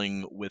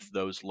battling with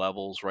those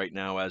levels right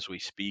now as we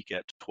speak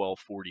at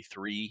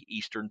 12:43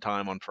 Eastern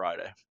Time on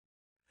Friday.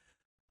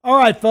 All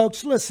right,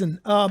 folks, listen,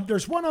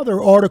 there's one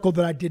other article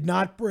that I did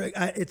not bring.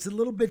 It's a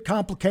little bit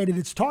complicated.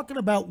 It's talking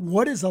about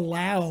what is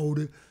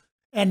allowed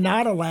and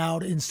not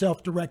allowed in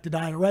self-directed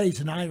IRAs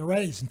and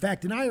IRAs. In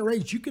fact, in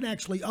IRAs, you can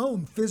actually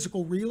own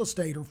physical real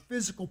estate or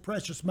physical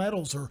precious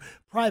metals or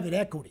private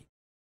equity.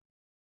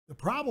 The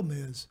problem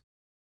is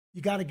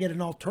you got to get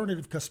an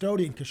alternative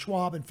custodian, because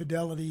Schwab and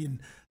Fidelity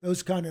and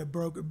those kind of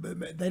broker,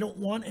 they don't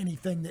want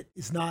anything that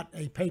is not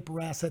a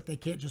paper asset. They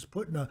can't just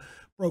put in a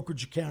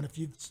brokerage account. If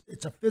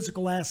it's a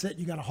physical asset,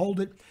 you got to hold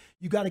it.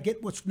 You got to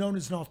get what's known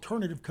as an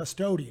alternative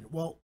custodian.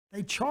 Well,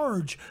 they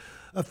charge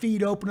a fee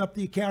to open up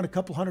the account,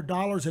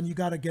 $200, and you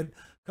got to get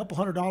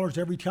 $200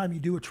 every time you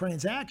do a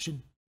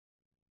transaction.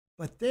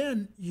 But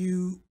then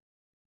you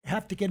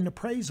have to get an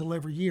appraisal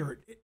every year.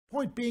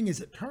 Point being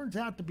is it turns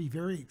out to be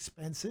very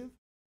expensive.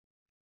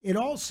 It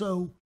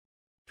also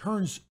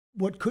turns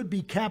what could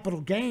be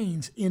capital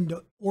gains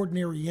into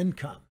ordinary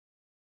income.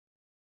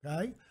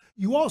 Okay?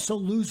 You also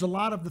lose a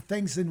lot of the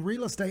things in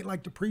real estate,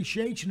 like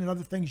depreciation and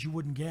other things you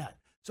wouldn't get.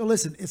 So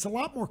listen, it's a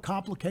lot more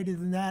complicated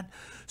than that.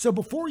 So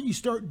before you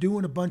start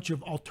doing a bunch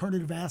of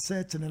alternative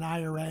assets in an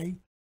IRA,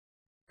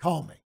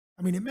 call me.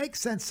 I mean, it makes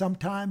sense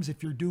sometimes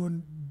if you're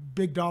doing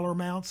big dollar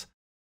amounts,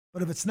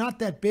 but if it's not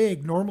that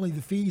big, normally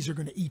the fees are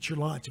going to eat your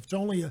lunch. If it's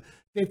only a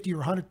 $50,000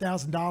 or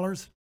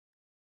 $100,000,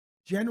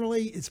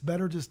 generally it's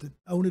better just to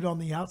own it on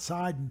the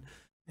outside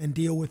and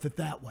deal with it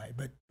that way.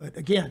 But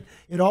again,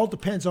 it all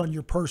depends on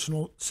your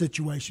personal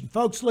situation.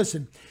 Folks,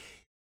 listen,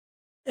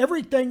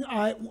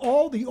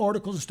 all the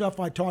articles and stuff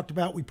I talked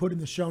about, we put in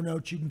the show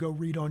notes. You can go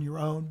read on your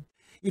own.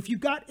 If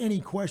you've got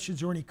any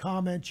questions or any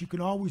comments, you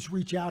can always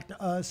reach out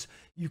to us.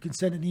 You can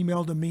send an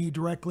email to me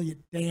directly at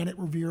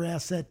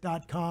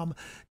dan@revereasset.com,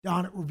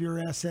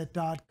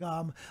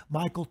 don@revereasset.com.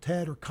 Michael,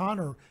 Ted, or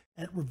Connor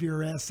at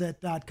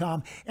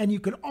revereasset.com. And you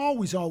can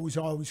always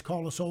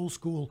call us old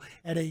school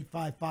at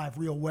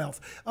 855-REAL-WEALTH.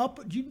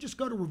 You can just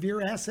go to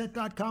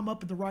revereasset.com.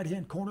 Up in the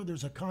right-hand corner,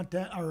 there's a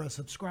contact or a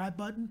subscribe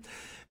button.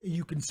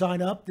 You can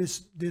sign up.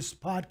 This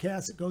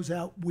podcast, it goes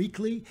out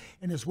weekly,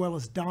 and as well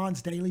as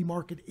Don's daily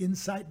market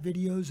insight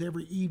videos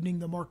every evening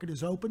the market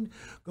is open,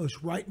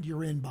 goes right into your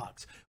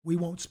inbox. We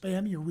won't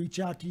spam you or reach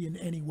out to you in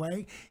any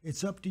way.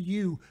 It's up to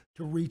you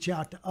to reach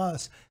out to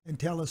us and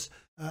tell us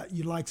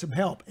you'd like some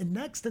help. And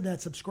next to that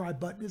subscribe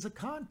button is a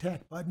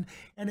contact button,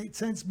 and it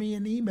sends me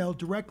an email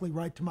directly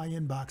right to my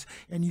inbox.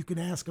 And you can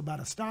ask about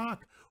a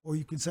stock, or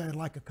you can say I'd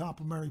like a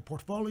complimentary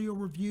portfolio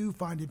review,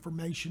 find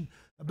information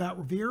about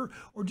Revere,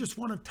 or just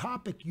want a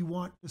topic you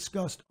want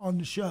discussed on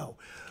the show.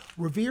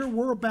 Revere,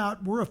 we're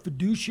a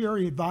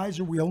fiduciary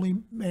advisor. We only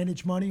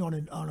manage money on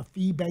a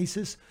fee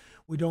basis.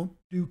 We don't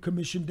do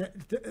commission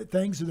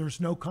things, and there's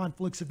no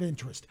conflicts of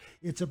interest.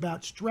 It's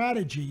about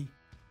strategy,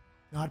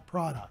 not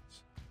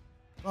products.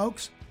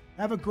 Folks,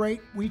 have a great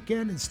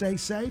weekend and stay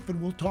safe,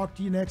 and we'll talk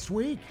to you next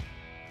week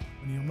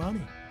on Your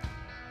Money.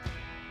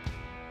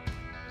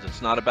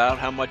 It's not about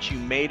how much you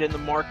made in the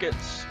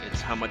markets,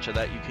 it's how much of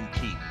that you can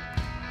keep.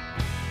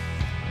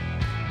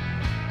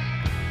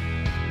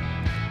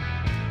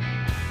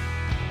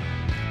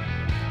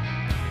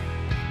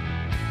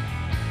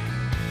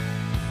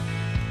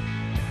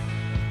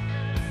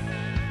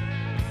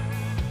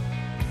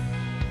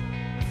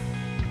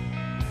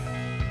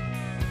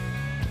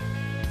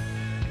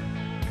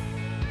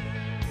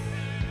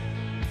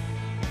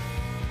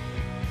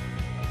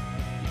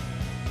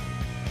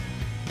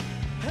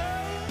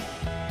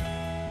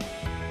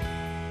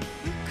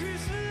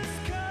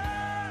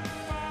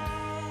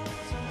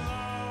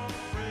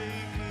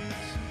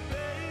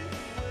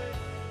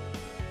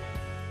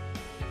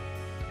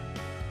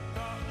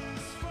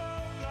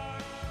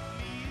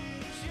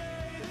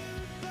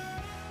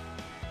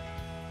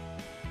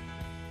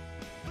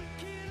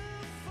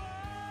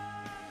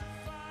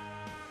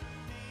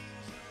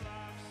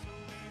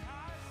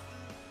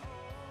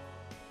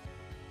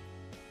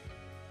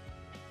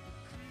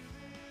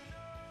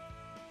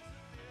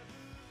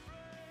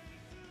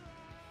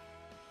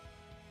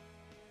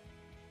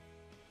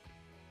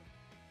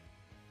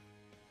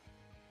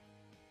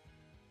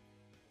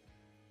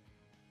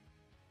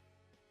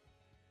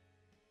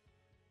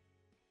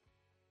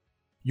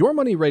 Your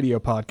Money Radio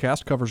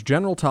podcast covers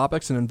general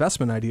topics and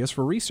investment ideas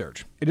for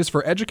research. It is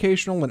for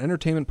educational and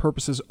entertainment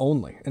purposes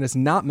only, and is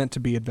not meant to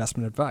be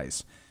investment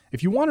advice.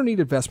 If you want or need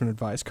investment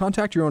advice,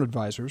 contact your own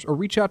advisors or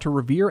reach out to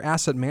Revere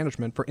Asset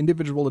Management for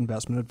individual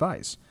investment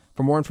advice.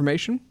 For more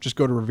information, just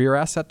go to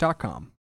revereasset.com.